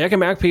Green. Og jeg kan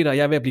mærke, Peter, at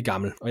jeg er ved at blive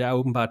gammel, og jeg er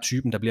åbenbart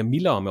typen, der bliver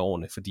mildere med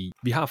årene, fordi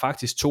vi har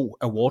faktisk 2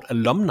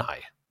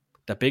 award-alumni,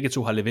 der begge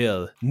to har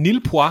leveret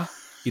nil point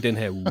i den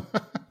her uge.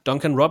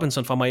 Duncan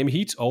Robinson fra Miami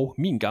Heat og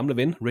min gamle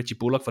ven, Reggie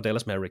Bullock fra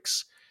Dallas Mavericks.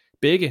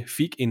 Begge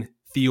fik en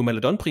Theo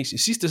Maledon-pris i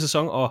sidste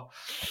sæson, og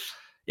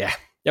ja,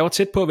 jeg var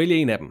tæt på at vælge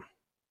en af dem.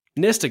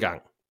 Næste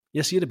gang,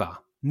 jeg siger det bare,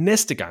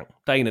 næste gang,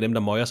 der er en af dem,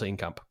 der møjer sig i en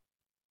kamp,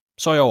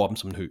 så er jeg over dem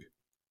som en hø.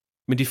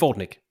 Men de får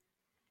den ikke.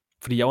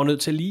 Fordi jeg var nødt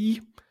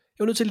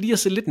til lige at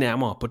se lidt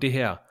nærmere på det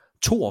her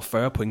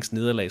 42 points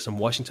nederlag,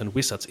 som Washington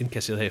Wizards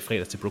indkasserede her i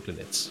fredags til Brooklyn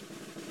Nets.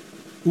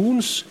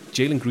 Ugens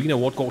Jalen Green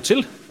Award går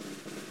til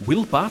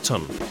Will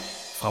Barton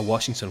fra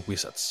Washington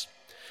Wizards.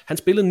 Han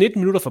spillede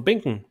 19 minutter fra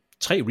bænken,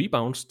 3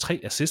 rebounds, 3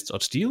 assists og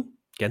et steal.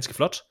 Ganske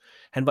flot.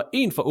 Han var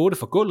 1 for 8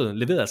 for gulvet,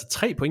 leverede altså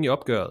 3 point i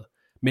opgøret,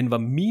 men var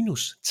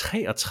minus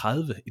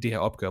 33 i det her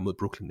opgør mod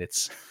Brooklyn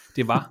Nets.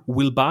 Det var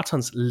Will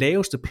Bartons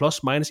laveste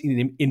plus-minus i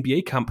en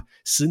NBA-kamp,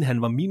 siden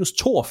han var minus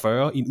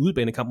 42 i en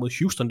udebanekamp mod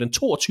Houston den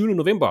 22.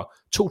 november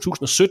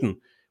 2017.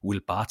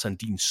 Will Barton,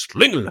 din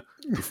slyngel,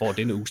 du får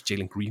denne uges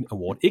Jalen Green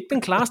Award. Ikke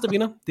den klareste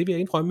vinder, det vil jeg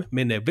indrømme,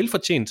 men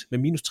velfortjent med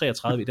minus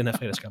 33 i den her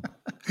fredagskamp.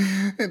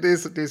 Det er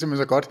simpelthen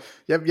så godt.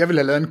 Jeg ville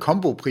have lavet en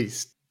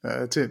kombo-pris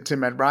til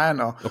Matt Ryan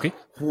og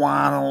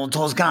Juan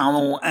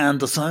Toscano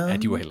Anderson. Ja,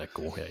 de var heller ikke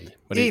gode her i.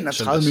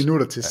 31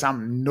 minutter til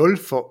sammen, 0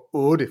 for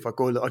 8 fra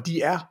gulvet, og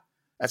de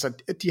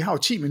har jo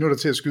 10 minutter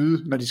til at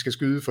skyde, når de skal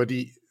skyde,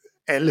 fordi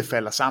alle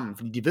falder sammen,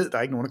 fordi de ved, der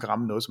er ikke nogen, der kan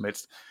ramme noget som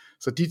helst.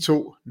 Så de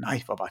to,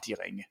 nej, hvor var de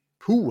ringe.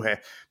 Puha.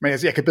 Men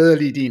jeg kan bedre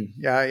lide din.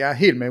 Jeg er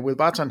helt med. Will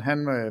Barton,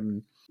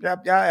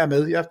 jeg er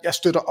med. Jeg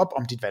støtter op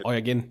om dit valg. Og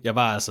igen, jeg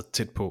var altså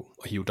tæt på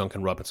at hive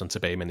Duncan Robinson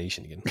tilbage med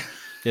Nation igen.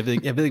 Jeg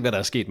ved ikke, hvad der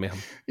er sket med ham.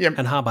 Jamen,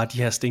 han har bare de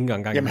her stinker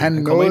en gang. Jamen,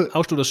 han kommer ind,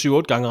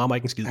 afslutter 7-8 gange og rammer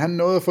ikke en skid. Han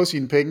nåede at få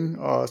sine penge,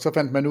 og så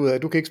fandt man ud af,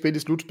 at du kan ikke spille i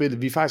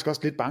slutspillet. Vi er faktisk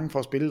også lidt bange for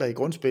at spille der i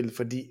grundspillet,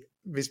 fordi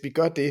hvis vi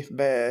gør det,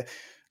 hvad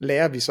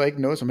lærer vi så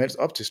ikke noget som helst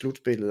op til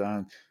slutspillet.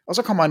 Og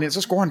så kommer han ind,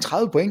 så scorer han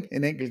 30 point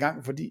en enkelt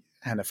gang, fordi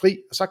han er fri,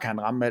 og så kan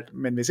han ramme alt.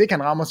 Men hvis ikke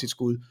han rammer sit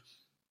skud,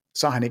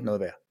 så er han ikke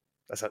noget værd.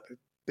 Altså,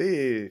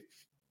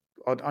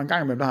 og en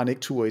gang imellem, der har han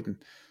ikke tur i den.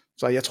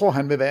 Så jeg tror,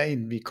 han vil være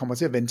en, vi kommer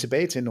til at vende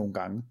tilbage til nogle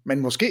gange. Men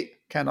måske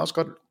kan han også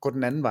godt gå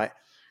den anden vej.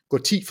 gå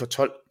 10 for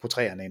 12 på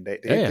træerne en dag.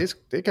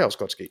 Det kan også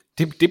godt ske.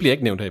 Det bliver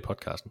ikke nævnt her i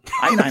podcasten.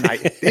 Nej,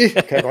 det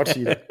kan jeg godt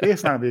sige dig. Det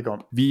snakker vi ikke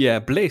om. Vi er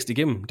blæst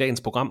igennem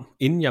dagens program,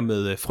 inden jeg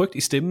med frygt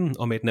i stemmen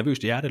og med et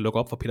nervøst hjerte lukker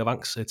op for Peter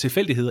Wangs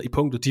tilfældigheder i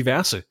punktet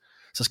diverse.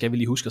 Så skal vi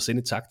lige huske at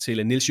sende tak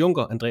til Niels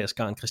Juncker, Andreas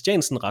Garn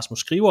Christiansen, Rasmus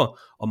Skriver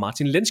og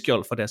Martin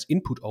Lenskjold for deres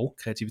input og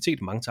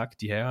kreativitet. Mange tak,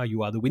 de herrer.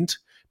 You are the wind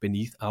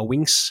beneath our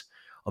wings.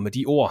 Og med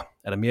de ord,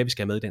 er der mere, vi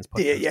skal have med i dagens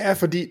podcast? Ja,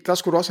 fordi der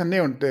skulle du også have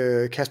nævnt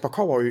Kasper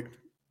Kouwerø.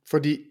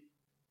 Fordi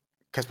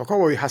Kasper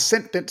Kouwerø har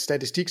sendt den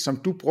statistik, som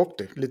du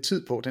brugte lidt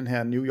tid på, den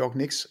her New York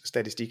Knicks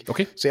statistik.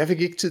 Okay. Så jeg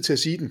fik ikke tid til at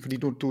sige den, fordi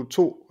du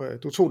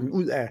tog den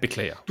ud af...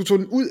 Beklager. Du tog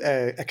den ud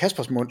af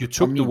Kaspers mund. You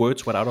took the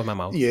words right out of my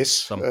mouth. Yes.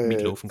 Som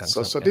Meat Loaf engang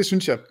så det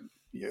synes jeg...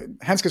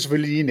 Han skal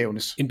selvfølgelig lige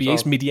nævnes.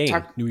 NBA's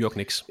median, New York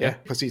Knicks. Ja,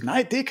 præcis.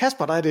 Nej, det er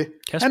Kasper, der er det.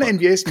 Kasper. Han er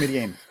NBA's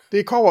median. Det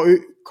er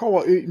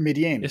Kouwerø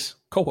median. Yes,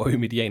 Kouwerø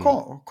medianen.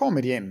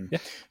 Medianen.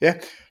 Ja.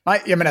 Nej,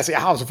 jamen altså,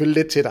 jeg har jo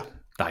selvfølgelig lidt til dig.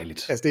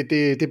 Dejligt. Altså,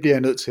 det bliver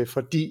jeg nødt til,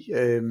 fordi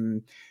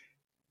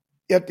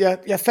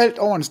jeg faldt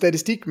over en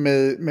statistik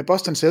med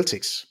Boston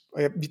Celtics,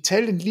 og vi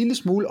talte en lille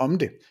smule om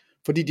det,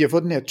 fordi de har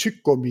fået den her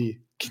tyggegummi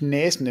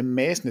knasende,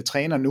 masende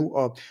træner nu,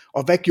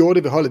 og hvad gjorde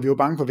det ved holdet? Vi var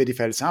bange for, at de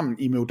faldt sammen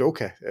i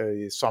Udoka,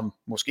 som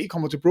måske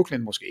kommer til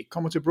Brooklyn, måske ikke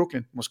kommer til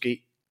Brooklyn,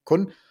 måske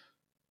kun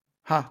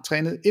har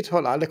trænet et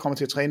hold, aldrig kommer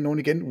til at træne nogen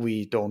igen,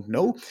 we don't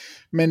know.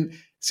 Men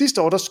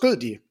sidste år, der skød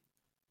de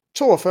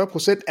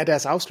 42% af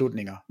deres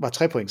afslutninger, var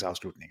 3-points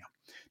afslutninger.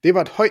 Det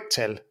var et højt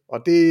tal, og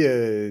det,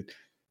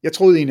 jeg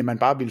troede egentlig, man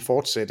bare ville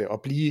fortsætte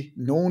og blive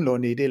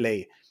nogenlunde i det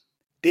lag.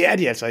 Det er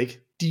de altså ikke.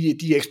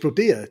 De er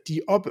eksploderet. De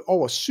er oppe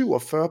over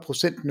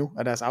 47% nu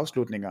af deres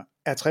afslutninger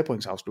er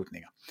 3-points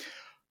afslutninger.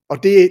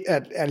 Og det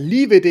er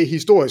lige ved det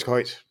historisk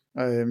højt.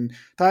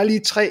 Der er lige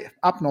 3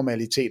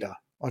 abnormaliteter,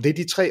 og det er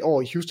de 3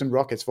 år i Houston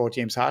Rockets, hvor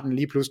James Harden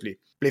lige pludselig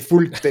blev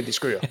fuldstændig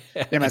skør.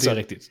 Jamen, det er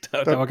rigtigt.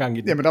 Der var gang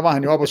i den. Jamen, der var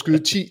han jo oppe og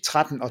skyde 10,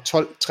 13 og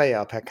 12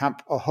 træer per kamp,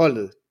 og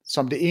holdet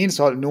som det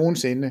eneste hold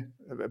nogensinde,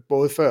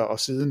 både før og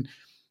siden,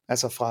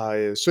 altså fra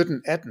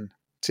 17-18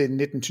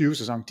 til 19-20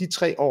 sæson, de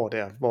 3 år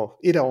der, hvor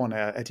et af årene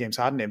er James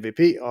Harden MVP,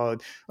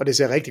 og det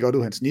ser rigtig godt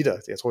ud, han snitter,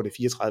 jeg tror det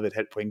er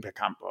 34,5 point per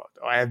kamp,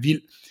 og er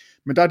vild.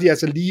 Men der er de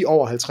altså lige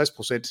over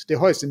 50%. Det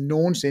højeste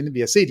nogensinde, vi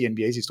har set i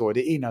NBA's historie,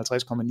 det er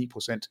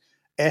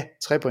 51,9% af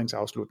 3-points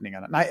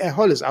afslutningerne. Nej, af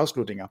holdets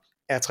afslutninger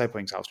er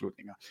 3-points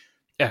afslutninger.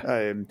 Ja.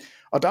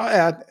 Og der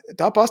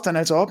er Boston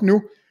altså op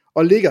nu,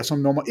 og ligger som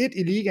nummer 1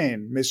 i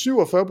ligaen med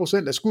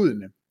 47% af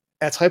skuddene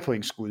er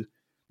 3-points skud.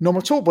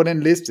 Nummer 2 på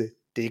den liste,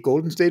 det er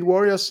Golden State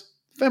Warriors,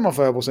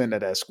 45% af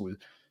deres skud.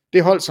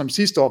 Det hold, som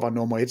sidste år var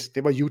nummer 1,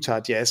 det var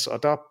Utah Jazz,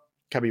 og der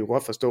kan vi jo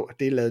godt forstå, at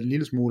det er lavet en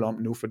lille smule om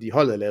nu, fordi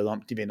holdet er lavet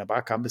om, de vinder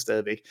bare kampe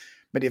stadigvæk.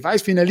 Men det er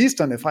faktisk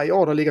finalisterne fra i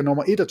år, der ligger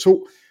nummer 1 og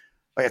 2,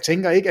 og jeg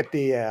tænker ikke, at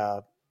det er,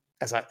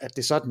 altså at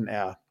det sådan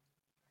er,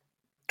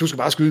 du skal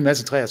bare skyde en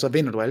masse træer, så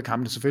vinder du alle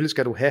kampene. Selvfølgelig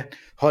skal du have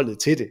holdet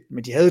til det,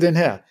 men de havde den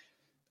her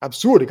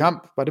absurde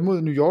kamp, var det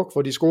mod New York,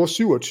 hvor de scorer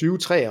 27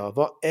 træer,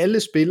 hvor alle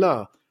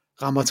spillere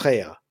rammer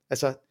træer.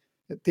 Altså,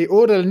 det er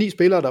 8 eller 9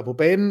 spillere, der er på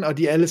banen, og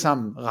de alle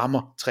sammen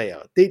rammer træer.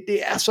 Det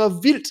er så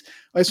vildt,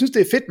 og jeg synes,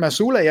 det er fedt med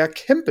Mazzulla. Jeg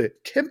er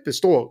kæmpe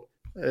stor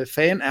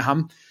fan af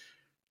ham,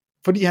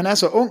 fordi han er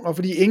så ung, og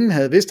fordi ingen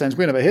havde vidst, at han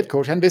skulle ind og være head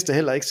coach. Han vidste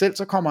heller ikke selv,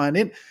 så kommer han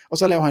ind, og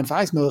så laver han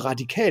faktisk noget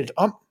radikalt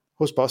om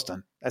hos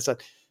Boston. Altså,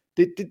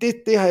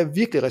 det har jeg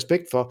virkelig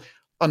respekt for,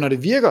 og når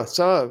det virker,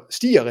 så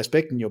stiger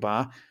respekten jo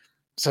bare.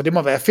 Så det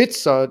må være fedt,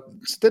 så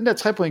den der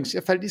 3-points,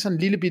 jeg faldt i sådan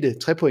en lille bitte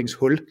 3-points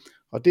hul,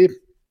 og det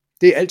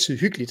er altid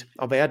hyggeligt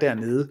at være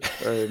dernede.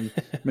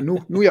 Men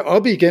nu er jeg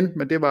oppe igen,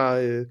 men det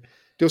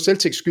var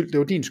Celtics skyld, det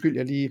var din skyld,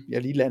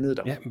 jeg lige landede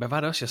der. Ja, hvad var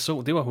det også, jeg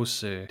så? Det var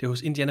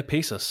hos Indiana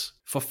Pacers.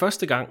 For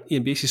første gang i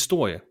NBA's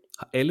historie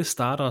har alle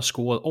startere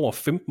scoret over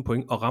 15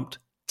 point og ramt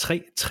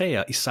 3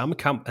 træer i samme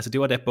kamp. Altså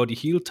det var da Buddy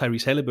Hield,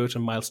 Tyrese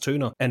Halliburton, Miles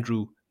Turner,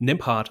 Andrew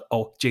Nembhard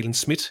og Jalen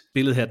Smith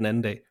spillede her den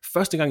anden dag.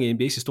 Første gang i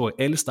NBA's historie,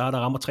 alle starter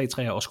rammer 3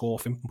 træer og scorer over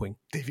 15 point.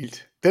 Det er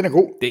vildt. Den er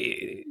god.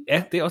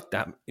 Det er også,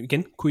 der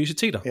igen,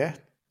 kuriositeter. Ja.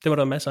 Det var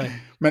der masser af.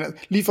 Men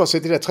lige for at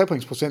sætte det der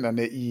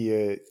 3-pointsprocenterne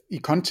i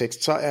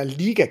kontekst, så er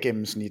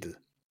liga-gennemsnittet,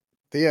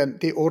 det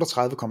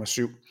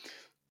er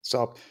 38,7.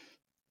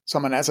 Så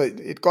man er altså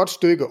et godt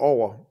stykke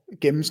over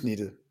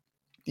gennemsnittet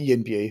i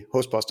NBA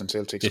hos Boston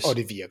Celtics, yes. Og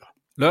det virker.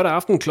 Lørdag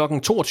aften kl. 22.00,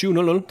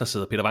 der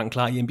sidder Peter Wang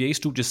klar i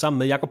NBA-studiet sammen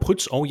med Jakob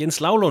Prytz og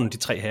Jens Lavlund. De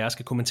 3 herrer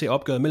skal kommentere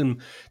opgøret mellem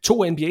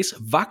 2 af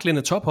NBA's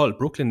vaklende tophold,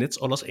 Brooklyn Nets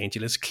og Los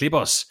Angeles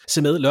Clippers.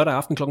 Se med lørdag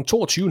aften kl. 22.00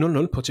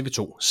 på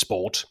TV2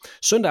 Sport.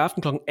 Søndag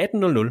aften kl.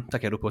 18.00, der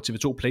kan du på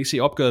TV2 Play se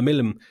opgøret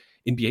mellem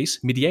NBA's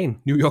median,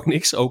 New York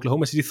Knicks og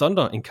Oklahoma City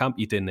Thunder, en kamp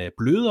i den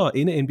blødere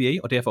ende af NBA,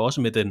 og derfor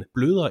også med den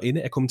blødere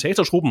ende af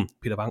kommentatortruppen.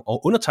 Peter Wang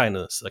og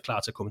undertegnet sidder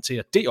klar til at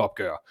kommentere det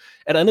opgør.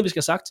 Er der andet, vi skal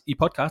have sagt i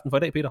podcasten for i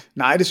dag, Peter?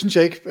 Nej, det synes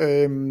jeg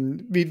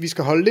ikke. Vi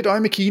skal holde lidt øje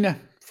med Kina,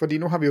 fordi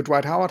nu har vi jo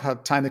Dwight Howard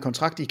har tegnet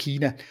kontrakt i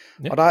Kina,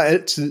 og der er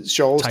altid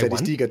sjove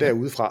statistikker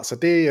derudefra, så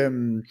det...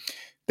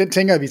 Den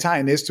tænker jeg, vi tager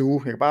i næste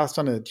uge. Jeg kan bare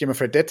sådan noget Jimmy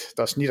Fredette,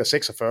 der snitter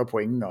 46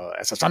 point, og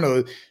altså sådan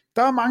noget.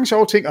 der er mange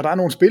sjove ting, og der er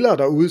nogle spillere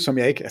derude, som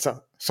jeg ikke, altså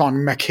Son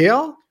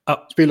Maker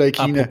spiller i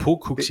Kina. Apropos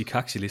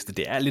Kuxi-Kaxi-liste,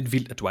 det er lidt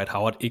vildt, at Dwight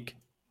Howard ikke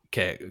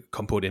kan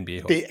komme på et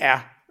NBA-hold. Det er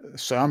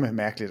sørme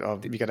mærkeligt,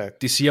 og vi kan da...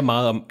 Det siger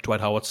meget om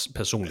Dwight Howards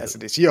personlighed. Altså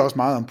det siger også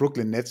meget om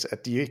Brooklyn Nets,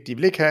 at de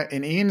vil ikke have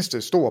en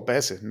eneste stor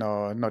basse,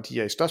 når de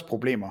er i størst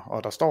problemer,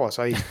 og der står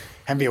så i,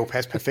 han vil jo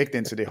passe perfekt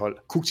ind til det hold.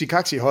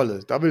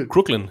 Kuxi-Kaxi-holdet, der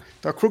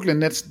Brooklyn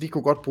Nets, de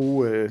kunne godt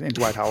bruge en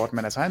Dwight Howard,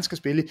 men altså han skal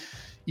spille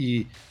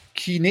i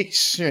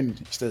Kinesien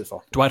i stedet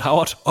for. Dwight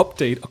Howard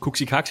update og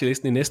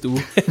Kuxi-Kaxi-listen i næste uge.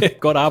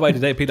 Godt arbejde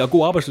i dag, Peter, og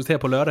god arbejdsløst her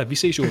på lørdag. Vi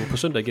ses jo på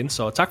søndag igen,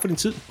 så tak for din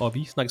tid, og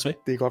vi snakkes ved.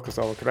 Det er godt,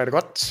 Christoffer. Kan det være det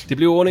godt? Det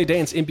blev under i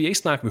dagens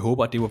NBA-snak. Vi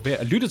håber, at det var værd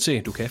at lytte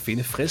til. Du kan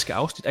finde friske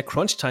afsnit af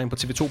Crunch Time på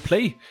TV2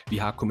 Play. Vi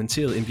har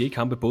kommenteret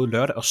NBA-kampe både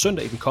lørdag og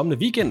søndag i den kommende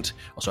weekend,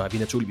 og så er vi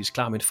naturligvis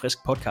klar med en frisk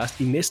podcast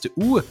i næste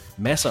uge.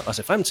 Masser at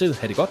se frem til.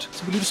 Ha' det godt,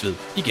 så vi lyttes ved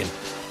igen.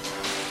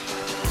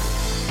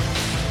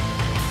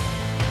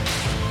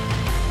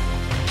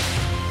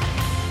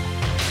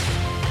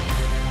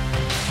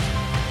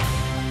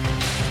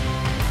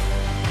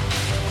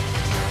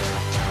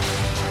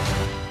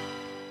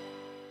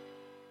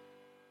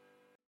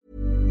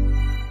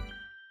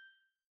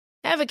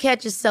 Ever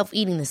catch yourself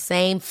eating the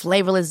same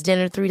flavorless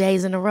dinner 3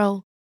 days in a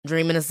row?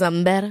 Dreaming of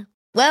something better?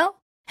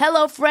 Well,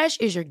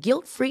 HelloFresh is your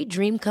guilt-free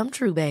dream come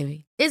true,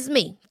 baby. It's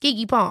me,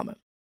 Keke Palmer.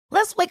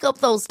 Let's wake up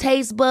those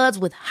taste buds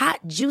with hot,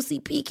 juicy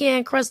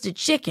pecan-crusted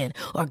chicken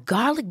or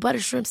garlic butter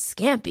shrimp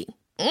scampi.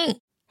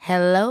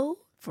 Hello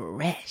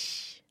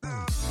Fresh.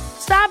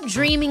 Stop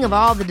dreaming of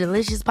all the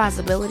delicious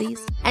possibilities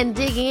and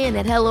dig in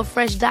at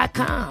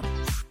HelloFresh.com.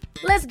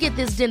 Let's get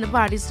this dinner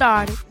party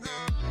started.